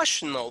my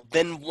question, though.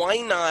 Then why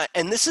not,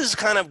 and this is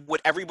kind of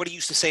what everybody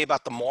used to say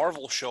about the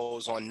Marvel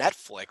shows on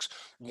Netflix,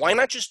 why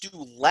not just do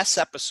less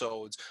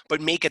episodes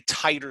but make a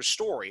tighter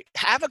story?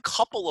 Have a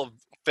couple of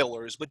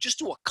fillers, but just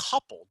do a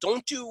couple.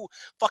 Don't do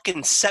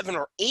fucking 7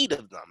 or 8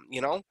 of them,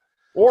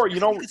 Or you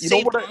know what?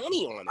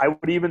 I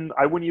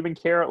wouldn't even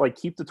care. Like,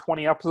 keep the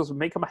 20 episodes and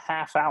make them a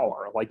half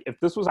hour. Like, if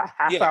this was a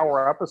half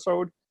hour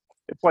episode,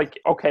 it's like,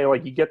 okay,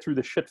 like you get through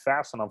the shit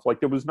fast enough. Like,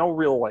 there was no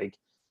real like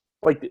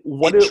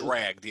what it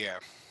dragged. Yeah.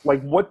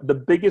 Like, what the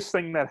biggest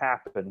thing that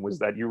happened was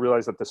that you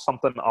realize that there's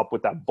something up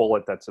with that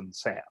bullet that's in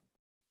Sam.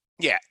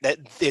 Yeah, that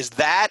is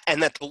that,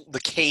 and that the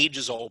cage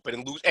is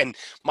open, and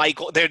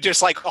Michael, they're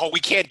just like, oh, we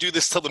can't do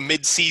this till the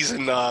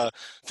mid-season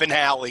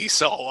finale,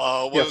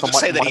 so we'll just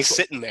say that he's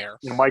sitting there.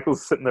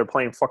 Michael's sitting there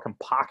playing fucking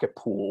pocket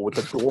pool with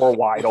the door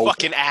wide open.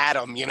 Fucking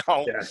Adam, Yeah.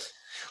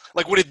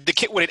 Like, what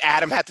did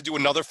Adam have to do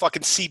another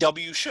fucking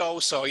CW show?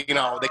 So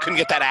they couldn't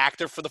get that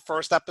actor for the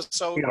first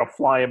episode. You gotta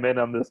fly him in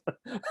on this.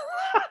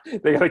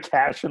 They gotta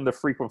cash in the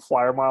frequent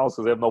flyer miles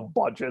because they have no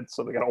budget,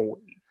 so they gotta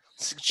wait.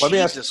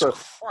 Jesus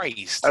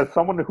Christ. As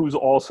someone who's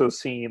also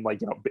seen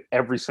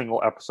every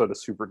single episode of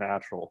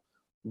Supernatural,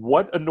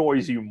 what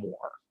annoys you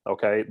more?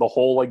 Okay, the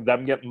whole like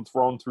them getting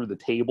thrown through the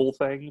table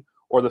thing,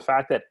 or the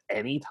fact that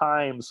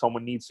anytime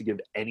someone needs to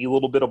give any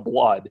little bit of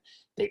blood,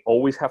 they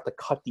always have to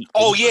cut the.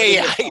 Oh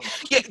yeah.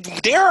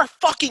 Their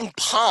fucking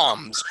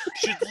palms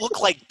should look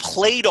like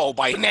Play-Doh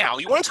by now.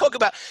 You want to talk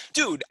about,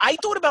 dude? I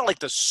thought about like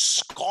the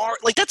scar.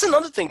 Like, that's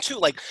another thing too.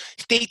 Like,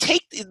 they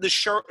take the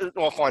shirt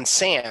off on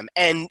Sam,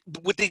 and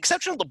with the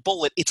exception of the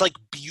bullet, it's like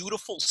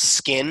beautiful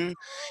skin.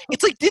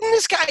 It's like, didn't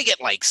this guy get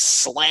like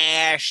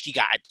slashed? He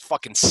got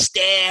fucking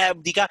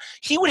stabbed.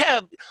 He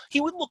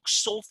would look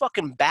so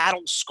fucking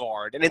battle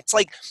scarred. And it's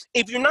like,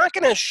 if you're not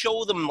gonna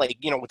show them like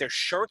with their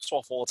shirts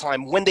off all the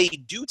time, when they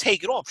do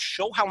take it off,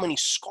 show how many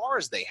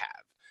scars they have.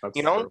 That's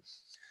True.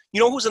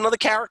 Who's another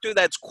character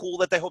that's cool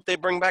that they hope they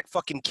bring back?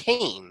 Fucking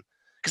Kane.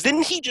 Because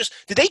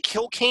did they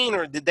kill Kane,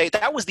 or did they?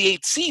 That was the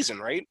 8th season,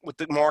 right? With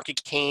the Mark of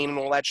Kane and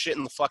all that shit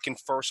in the fucking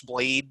first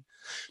Blade.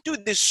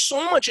 Dude, there's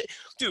so much.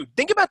 Dude,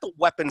 think about the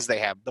weapons they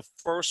have. The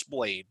first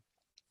Blade.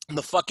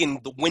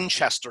 The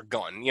Winchester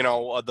gun,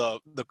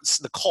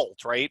 the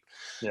Colt, right?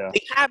 Yeah.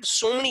 They have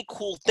so many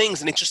cool things,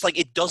 and it's just like,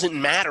 it doesn't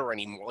matter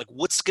anymore. Like,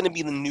 what's going to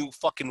be the new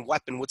fucking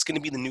weapon? What's going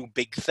to be the new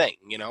big thing,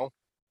 No.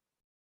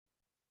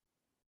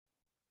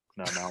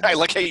 I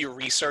like how you're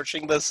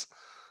researching this.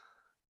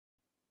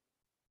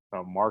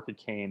 Mark of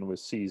Kane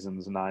was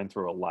seasons 9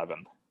 through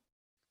 11.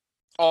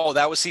 Oh,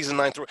 that was season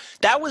 9 through.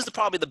 That was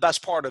probably the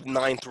best part of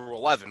 9 through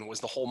 11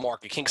 was the whole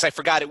Mark of Kane. Because I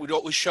forgot, it would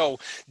always show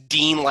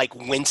Dean like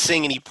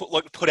wincing, and he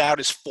put out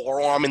his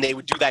forearm, and they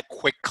would do that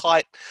quick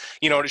cut,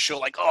 to show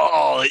like,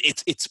 oh,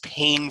 it's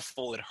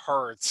painful, it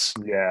hurts.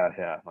 Yeah,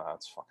 no,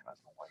 that's fucking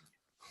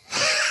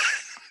annoying.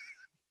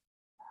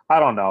 I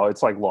don't know.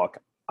 It's like, look,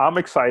 I'm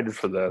excited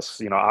for this.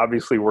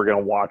 Obviously we're gonna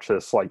watch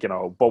this,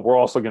 but we're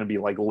also gonna be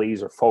like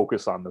laser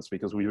focused on this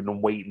because we've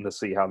been waiting to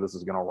see how this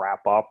is gonna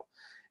wrap up.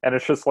 And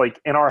it's just like,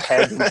 in our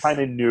heads, we kind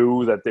of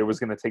knew that they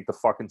was going to take the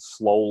fucking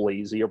slow,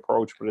 lazy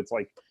approach. But it's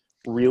like,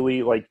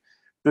 really, like,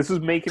 This is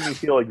making me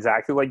feel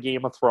exactly like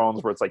Game of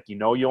Thrones, where it's like,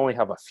 you only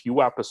have a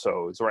few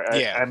episodes, right?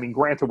 Yeah. I mean,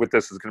 granted, with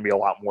this is going to be a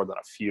lot more than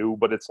a few,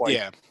 but it's like,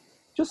 Yeah.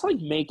 just like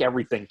make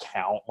everything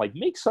count. Like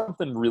make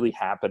something really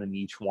happen in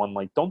each one.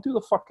 Like don't do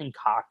the fucking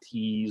cock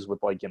tease with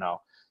like,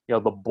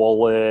 the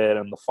bullet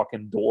and the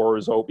fucking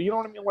doors open. You know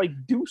what I mean? Like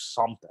do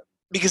something.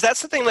 Because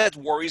that's the thing that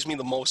worries me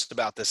the most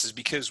about this is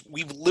because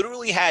we've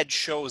literally had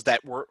shows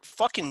that were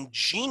fucking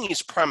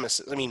genius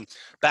premises. I mean,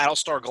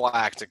 Battlestar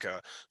Galactica,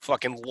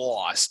 fucking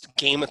Lost,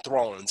 Game of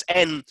Thrones.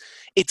 And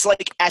it's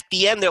like at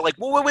the end, they're like,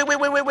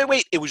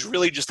 wait. It was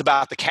really just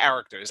about the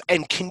characters.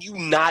 And can you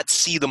not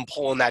see them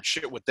pulling that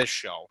shit with this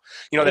show?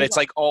 That it's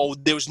like, oh,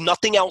 there was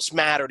nothing else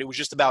mattered. It was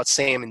just about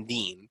Sam and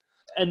Dean.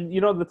 And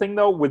the thing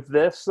though with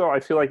this though,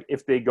 I feel like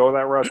if they go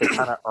that route, they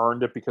kind of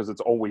earned it because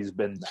it's always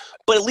been that.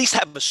 But at least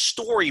have a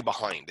story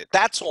behind it.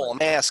 That's all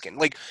I'm asking.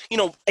 Like,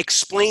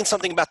 explain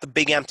something about the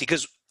Big Empty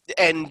because.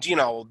 And,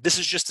 this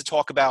is just to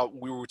talk about,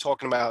 we were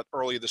talking about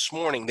earlier this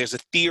morning, there's a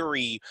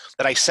theory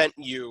that I sent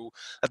you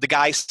that the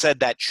guy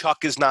said that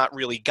Chuck is not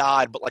really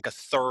God, but like a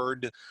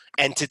third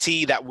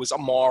entity that was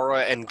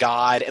Amara and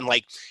God. And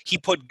like he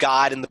put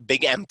God in the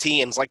Big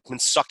Empty and it's like been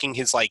sucking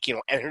his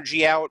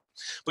energy out.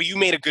 But you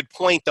made a good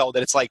point though,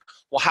 that it's like,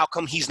 well, how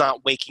come he's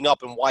not waking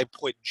up and why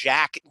put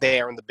Jack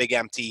there in the Big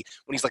Empty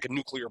when he's like a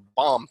nuclear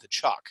bomb to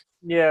Chuck?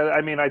 Yeah, I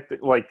mean, I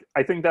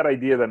think that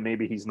idea that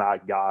maybe he's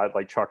not God,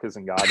 like Chuck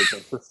isn't God, is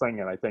interesting,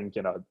 and I think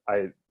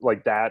I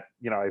like that.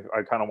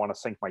 I kind of want to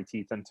sink my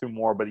teeth into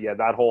more, but yeah,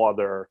 that whole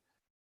other,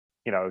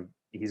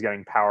 he's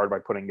getting powered by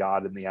putting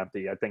God in the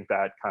empty. I think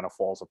that kind of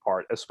falls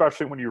apart,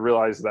 especially when you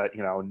realize that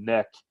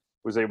Nick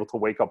was able to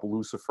wake up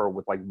Lucifer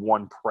with like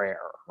one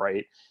prayer,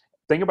 right?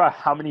 Think about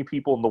how many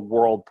people in the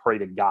world pray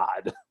to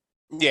God.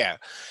 Yeah.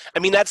 I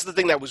mean, that's the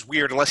thing that was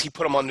weird, unless he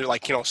put him under,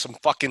 like, some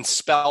fucking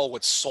spell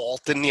with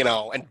salt and,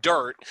 and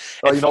dirt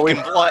and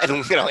fucking blood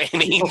and,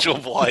 and angel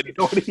blood. You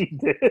know what he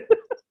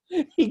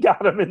did? He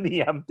got him in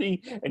the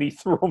empty and he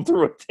threw him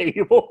through a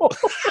table.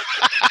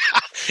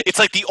 It's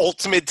like the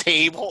ultimate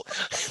table.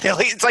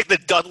 It's like the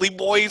Dudley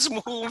Boys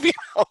movie,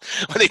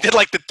 when they did,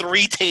 like, the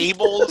 3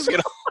 tables,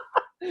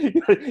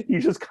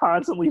 He's just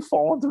constantly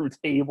falling through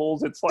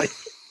tables. It's like...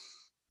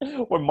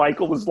 when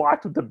Michael was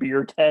locked with the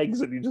beer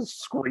kegs and he's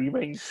just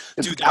screaming.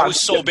 Dude, that was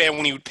so bad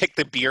when he would pick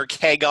the beer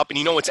keg up and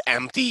it's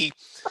empty.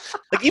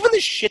 Like, even the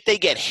shit they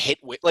get hit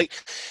with. Like,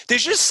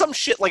 there's just some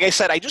shit, like I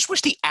said, I just wish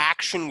the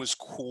action was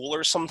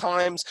cooler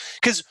sometimes.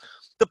 Because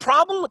the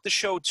problem with the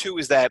show, too,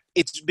 is that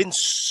it's been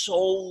so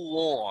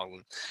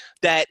long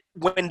that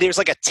when there's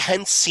like a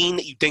tense scene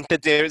that you think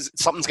that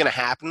something's going to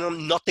happen to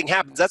them, nothing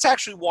happens. That's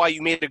actually why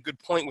you made a good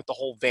point with the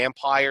whole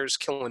vampires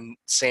killing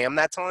Sam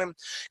that time,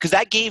 because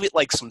that gave it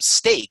like some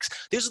stakes.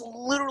 There's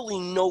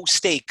literally no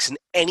stakes in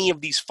any of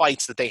these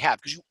fights that they have,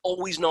 because you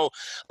always know.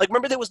 Like,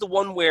 remember there was the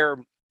one where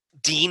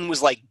Dean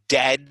was like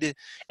dead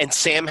and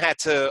Sam had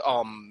to,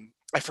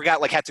 I forgot,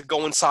 like had to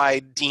go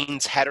inside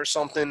Dean's head or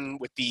something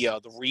with the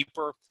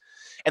Reaper.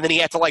 And then he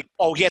had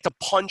to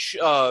punch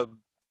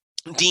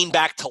Dean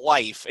back to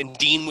life, and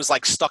Dean was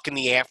like stuck in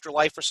the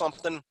afterlife or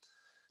something.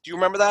 Do you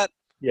remember that?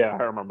 Yeah,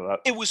 I remember that.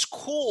 It was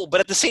cool, but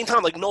at the same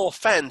time, like, no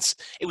offense,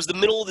 it was the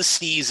middle of the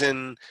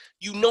season.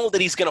 You know that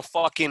he's gonna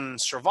fucking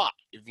survive,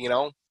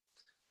 Like,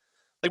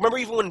 remember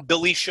even when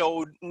Billy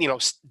showed,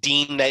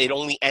 Dean that it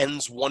only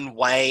ends one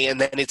way, and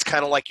then it's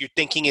kind of like you're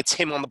thinking it's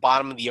him on the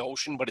bottom of the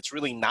ocean, but it's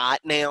really not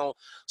now.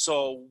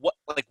 So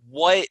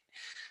what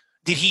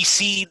did he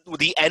see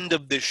the end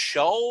of this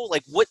show?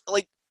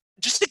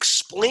 Just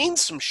explain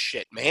some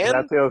shit, man. And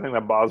that's the other thing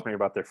that bothers me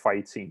about their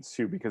fight scenes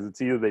too, because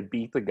it's either they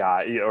beat the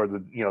guy or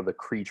the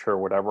creature or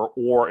whatever,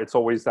 or it's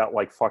always that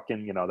like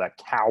fucking that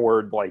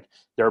coward, like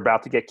they're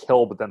about to get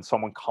killed, but then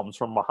someone comes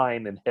from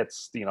behind and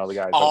hits the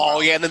guy.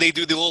 Oh yeah, and then they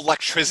do the little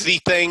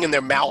electricity thing, and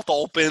their mouth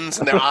opens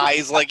and their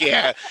eyes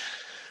yeah.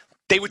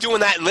 They were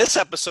doing that in this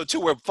episode too,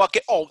 where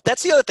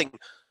that's the other thing.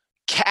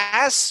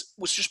 Cass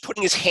was just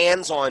putting his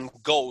hands on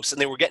ghosts,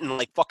 and they were getting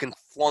like fucking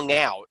flung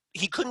out.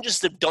 He couldn't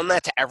just have done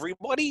that to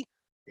everybody.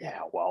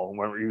 Yeah, well,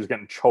 when he was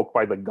getting choked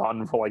by the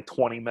gun for like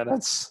 20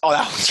 minutes. Oh,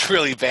 that was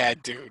really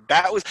bad, dude.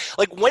 That was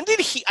like, when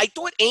did I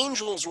thought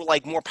angels were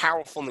like more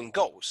powerful than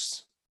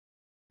ghosts.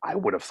 I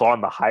would have thought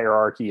in the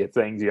hierarchy of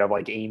things, you have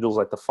like angels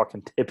at the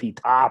fucking tippy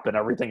top and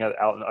everything out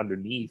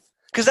underneath.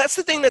 Because that's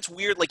the thing that's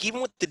weird, like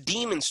even with the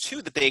demons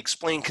too, that they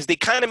explained, because they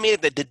kind of made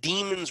it that the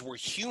demons were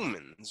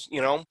humans,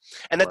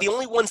 and that the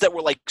only ones that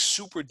were like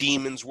super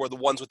demons were the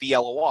ones with the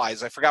yellow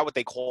eyes. I forgot what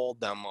they called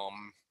them.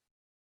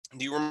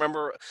 Do you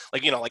remember,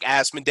 like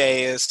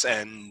Asmodeus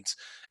and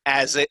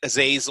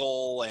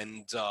Azazel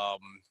and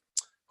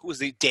who was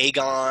the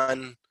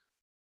Dagon?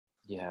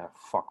 Yeah,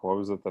 fuck. What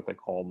was it that they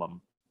called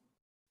them?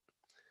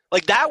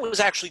 Like, that was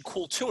actually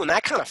cool, too, and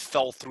that kind of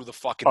fell through the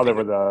fucking thing. They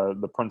were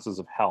the Princes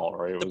of Hell,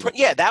 right?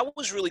 Yeah, that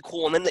was really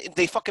cool, and then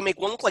they fucking make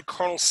one look like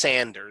Colonel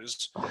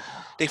Sanders.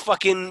 They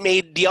fucking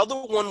made... The other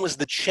one was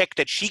the chick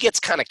that she gets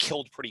kind of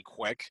killed pretty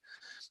quick.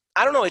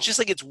 I don't know. It's just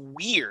like it's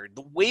weird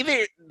the way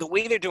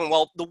they're doing.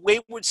 Well, the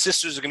Wayward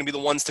Sisters are going to be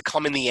the ones to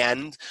come in the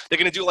end. They're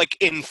going to do like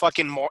in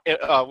fucking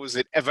was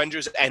it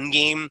Avengers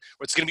Endgame,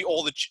 where it's going to be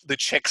all the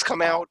chicks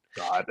come out,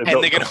 God, and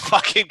they're going to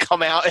fucking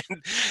come out,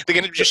 and they're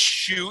going to just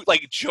shoot.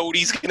 Like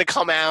Jodie's going to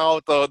come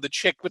out. The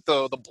chick with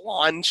the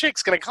blonde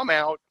chick's going to come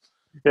out.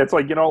 Yeah, it's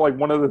like, like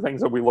one of the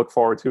things that we look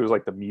forward to is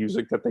like the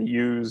music that they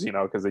use,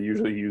 because they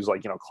usually use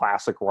like,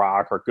 classic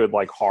rock or good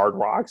like hard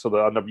rock. So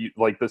they'll end up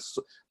like the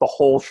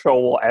whole show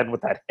will end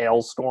with that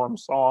Hailstorm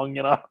song,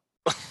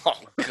 Oh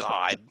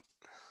God.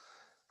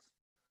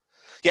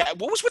 Yeah,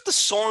 what was with the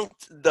song,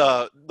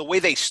 the way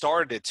they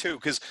started it too?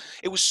 Because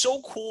it was so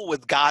cool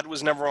with "God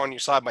Was Never on Your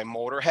Side" by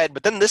Motorhead,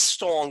 but then this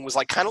song was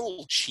like kind of a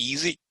little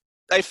cheesy.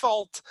 I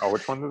felt. Oh,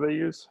 which one did they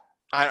use?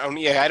 I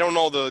don't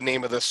know the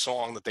name of this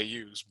song that they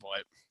use,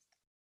 but.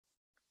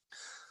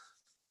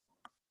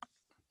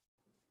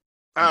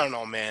 I don't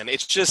know, man.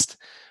 It's just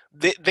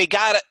they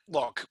got to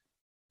look.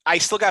 I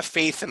still got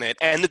faith in it,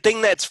 and the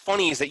thing that's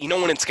funny is that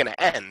when it's going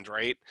to end,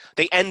 right?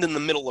 They end in the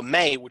middle of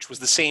May, which was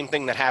the same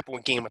thing that happened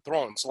with Game of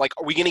Thrones. So, like,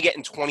 are we going to get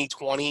in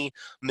 2020,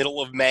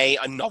 middle of May,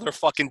 another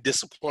fucking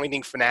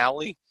disappointing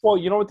finale? Well,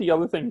 you know what? The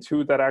other thing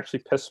too that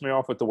actually pissed me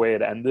off with the way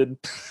it ended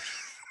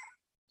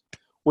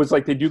was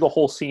like they do the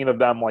whole scene of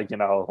them like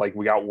like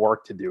we got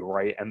work to do,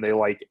 right? And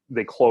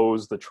they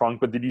close the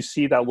trunk. But did you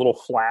see that little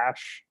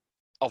flash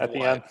at the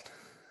end?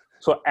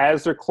 So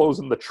as they're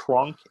closing the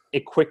trunk,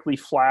 it quickly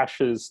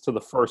flashes to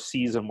the first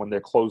season when they're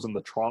closing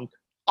the trunk.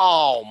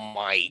 Oh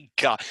my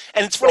God.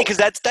 And it's funny because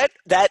that's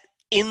that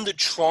in the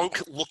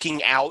trunk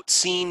looking out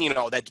scene,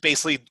 that's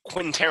basically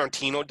Quentin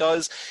Tarantino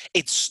does.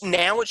 It's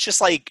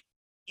just like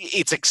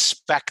it's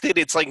expected.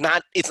 It's like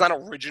it's not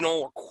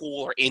original or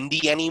cool or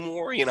indie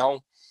anymore,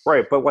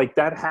 Right, but like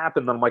that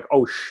happened, and I'm like,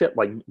 oh shit,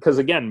 like, because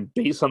again,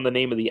 based on the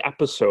name of the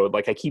episode,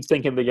 like I keep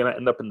thinking they're gonna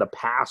end up in the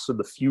past or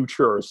the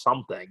future or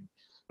something.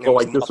 So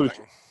like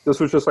this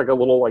was just like a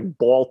little like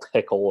ball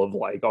tickle of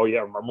like, oh yeah,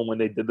 remember when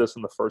they did this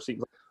in the first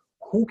season?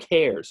 Who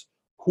cares?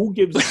 Who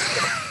gives a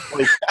shit?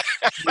 Like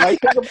when I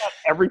think about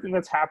everything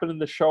that's happened in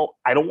the show,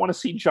 I don't want to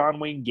see John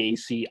Wayne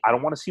Gacy. I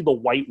don't want to see the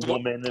white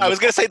woman. I was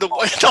gonna say the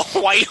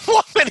white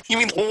woman. You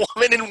mean the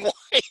woman in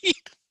white?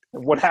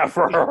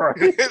 Whatever.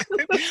 Right?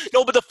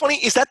 No, but the funny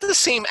is that the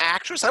same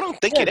actress? I don't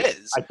think it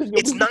is. I think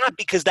it's not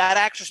because that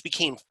actress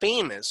became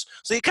famous.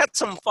 So they got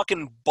some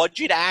fucking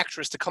budget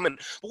actress to come in.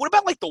 But what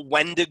about like the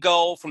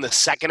Wendigo from the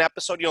second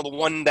episode? The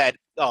one that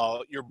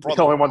your brother.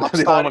 The only one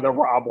that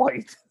Rob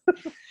liked.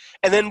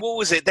 And then what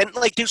was it? Then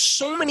like there's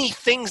so many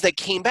things that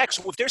came back.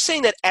 So if they're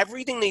saying that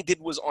everything they did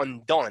was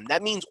undone,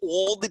 that means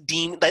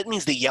that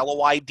means the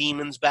yellow-eyed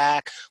demon's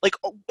back. Like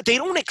they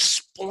don't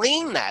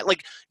explain that.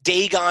 Like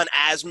Dagon,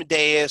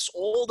 Asmodeus,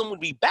 all of them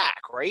would be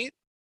back, right?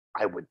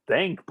 I would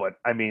think, but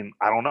I mean,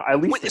 I don't know. At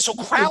least so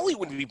Crowley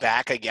would be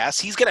back, I guess.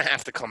 He's gonna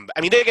have to come back.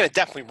 I mean, they're gonna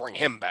definitely bring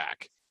him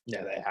back.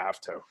 Yeah, they have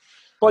to.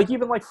 But like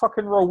even like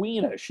fucking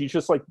Rowena, she's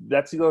just like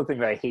that's the other thing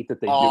that I hate that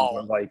they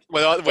do. Like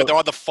when they're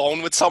on the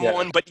phone with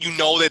someone, but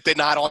that they're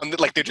not on.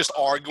 Like they're just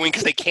arguing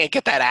because they can't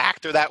get that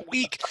actor that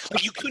week.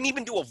 Like you couldn't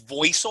even do a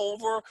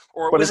voiceover,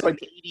 or was it like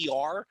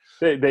ADR?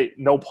 They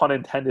no pun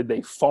intended.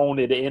 They phone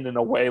it in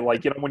a way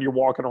like when you're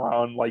walking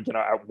around like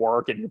at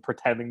work and you're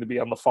pretending to be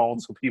on the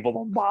phone so people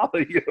don't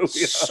bother you.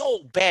 So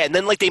bad. And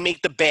then like they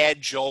make the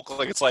bad joke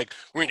like it's like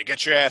we're gonna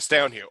get your ass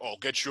down here. Oh,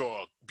 get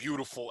your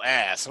beautiful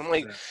ass. And I'm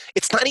like,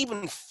 it's not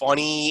even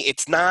funny.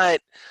 It's not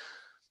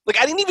like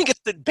I didn't even get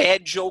the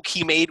bad joke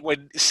he made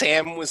when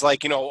Sam was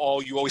like, oh,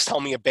 you always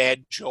tell me a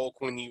bad joke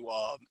when you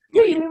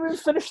you didn't even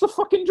finish the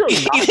fucking joke.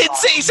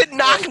 He said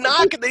knock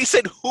knock, and then he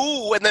said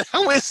who, and then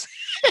how is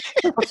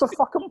what's the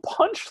fucking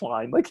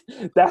punchline? Like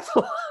that's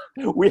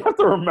we have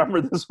to remember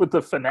this with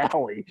the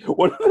finale.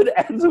 What if it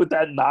ends with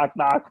that knock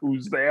knock,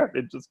 who's there?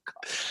 It just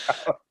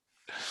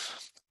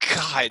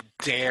God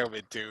damn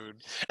it,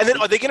 dude. And then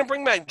are they going to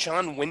bring back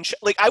John Winchester?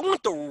 Like, I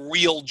want the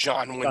real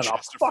John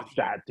Winchester. No, fuck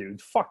that,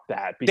 dude. Fuck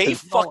that. They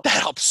fucked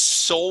that up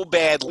so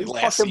badly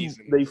last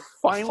season. They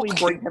finally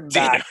bring him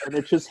back, and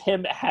it's just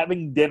him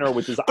having dinner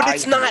with his eyes. But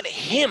it's not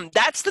him.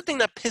 That's the thing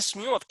that pissed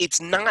me off.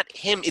 It's not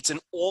him. It's an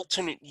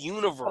alternate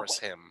universe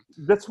him.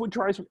 That's what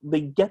drives me.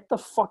 They get the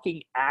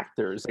fucking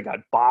actors. They got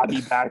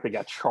Bobby back. They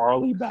got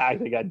Charlie back.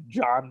 They got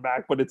John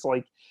back. But it's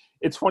like,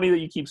 it's funny that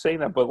you keep saying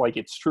that, but like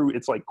it's true.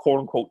 It's like quote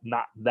unquote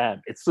not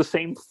them. It's the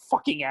same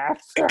fucking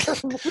actor.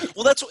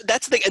 Well,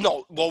 that's the thing.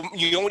 No, well,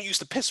 you know what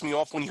used to piss me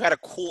off when you had a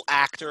cool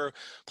actor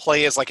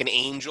play as like an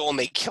angel and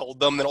they killed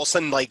them. Then all of a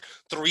sudden, like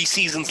 3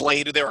 seasons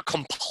later, they're a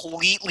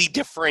completely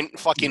different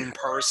fucking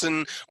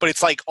person. But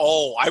it's like,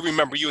 oh, I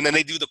remember you. And then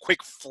they do the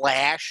quick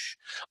flash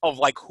of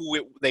like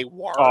who they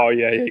were. Oh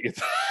yeah.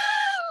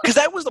 Because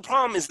that was the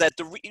problem, is that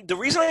the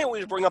reason I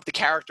always bring up the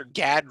character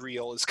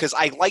Gadriel is because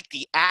I like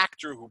the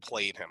actor who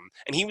played him.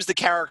 And he was the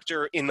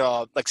character in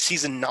like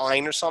season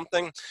 9 or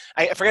something.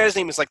 I forget his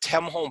name. It's like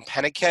Temholm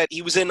Penniket.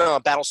 He was in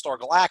Battlestar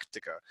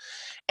Galactica.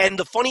 And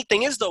the funny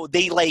thing is, though,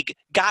 they like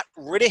got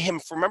rid of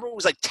him for, remember it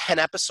was like 10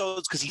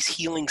 episodes because he's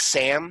healing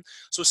Sam.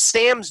 So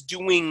Sam's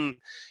doing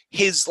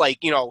his like,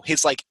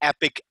 his like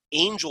epic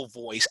Angel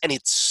voice, and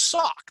it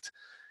sucked.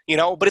 You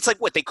know, but it's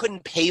like, what, they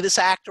couldn't pay this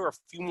actor a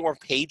few more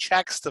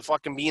paychecks to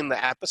fucking be in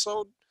the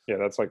episode? Yeah,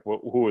 that's like,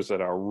 who was it?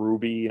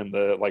 Ruby in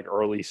the like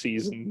early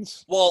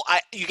seasons. Well,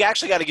 you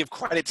actually got to give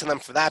credit to them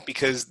for that,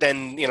 because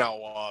then, you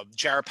know,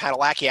 Jared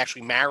Padalecki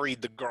actually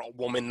married the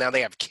woman. Now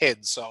they have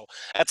kids, so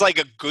that's like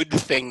a good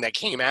thing that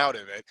came out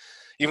of it.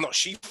 Even though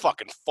she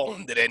fucking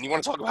phoned it in. You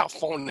want to talk about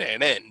phoning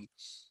it in?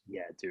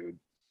 Yeah, dude.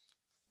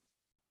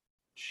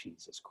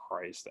 Jesus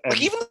Christ. And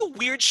like, even the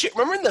weird shit.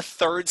 Remember in the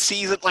third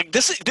season, like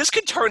this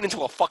could turn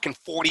into a fucking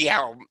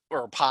 40-hour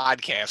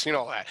podcast. You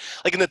know that?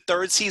 Like in the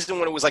third season,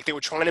 when it was like they were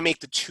trying to make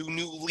the two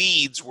new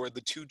leads, were the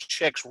two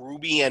chicks,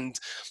 Ruby and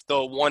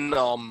the one,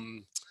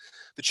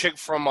 the chick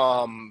from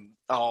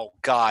oh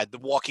god, The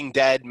Walking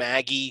Dead,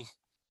 Maggie.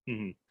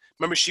 Mm-hmm.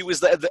 Remember, she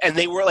was and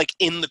they were like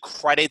in the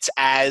credits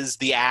as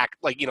the act,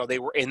 like, you know, they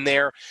were in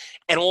there,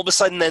 and all of a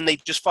sudden, then they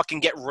just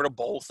fucking get rid of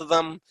both of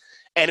them.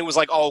 And it was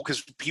like, oh,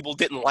 because people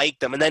didn't like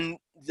them. And then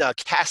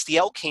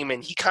Castiel came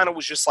in. He kind of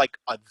was just like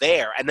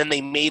there. And then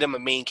they made him a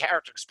main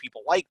character because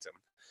people liked him.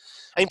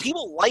 I mean,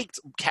 people liked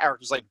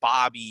characters like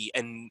Bobby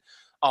and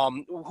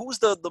who was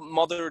the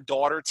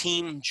mother-daughter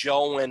team?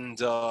 Joe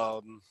and...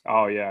 oh,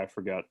 yeah, I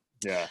forget.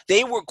 Yeah.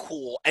 They were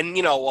cool. And,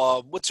 you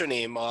know, what's her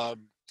name?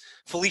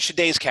 Felicia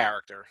Day's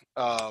character.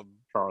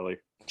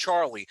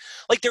 Charlie.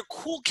 Like, they're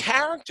cool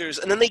characters,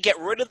 and then they get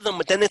rid of them,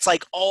 but then it's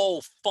like,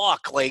 oh,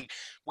 fuck, like,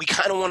 we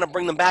kind of want to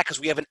bring them back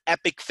because we have an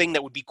epic thing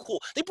that would be cool.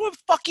 They brought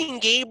fucking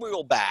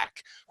Gabriel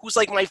back, who's,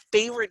 like, my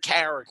favorite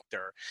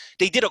character.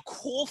 They did a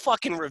cool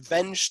fucking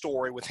revenge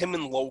story with him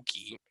and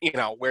Loki, you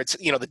know, where it's,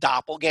 you know, the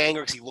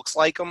doppelganger because he looks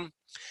like him.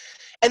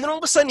 And then all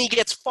of a sudden he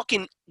gets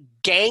fucking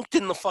ganked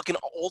in the fucking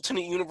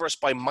alternate universe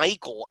by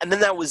Michael, and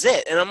then that was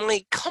it. And I'm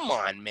like, come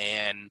on,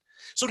 man.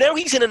 So now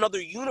he's in another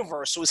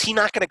universe, so is he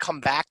not going to come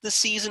back this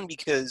season?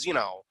 Because, you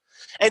know,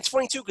 and it's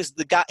funny too, because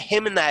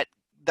him and the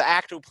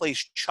actor who plays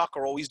Chuck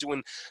are always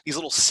doing these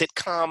little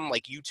sitcom,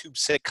 like YouTube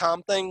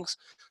sitcom things.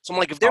 So I'm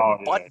like, if they're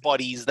butt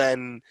buddies,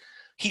 then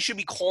he should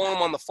be calling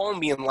him on the phone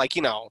being like,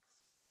 you know,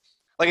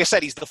 like I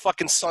said, he's the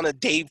fucking son of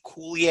Dave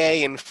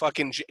Coulier and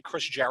fucking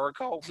Chris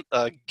Jericho,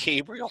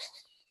 Gabriel.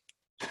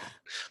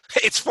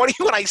 It's funny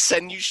when I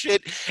send you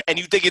shit and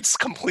you think it's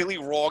completely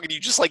wrong and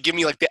you just like give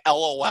me like the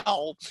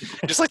LOL,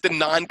 just like the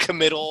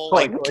non-committal,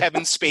 like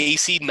Kevin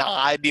Spacey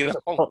nod, you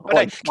know,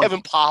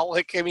 Kevin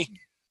Pollak. I mean,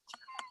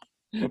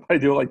 I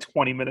do it like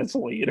 20 minutes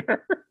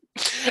later.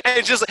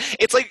 And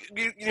it's like,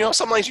 you know,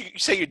 sometimes you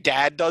say your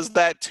dad does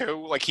that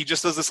too. Like he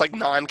just does this like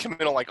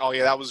non-committal, like, oh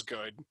yeah, that was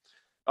good.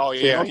 Oh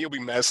yeah, he'll be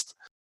missed.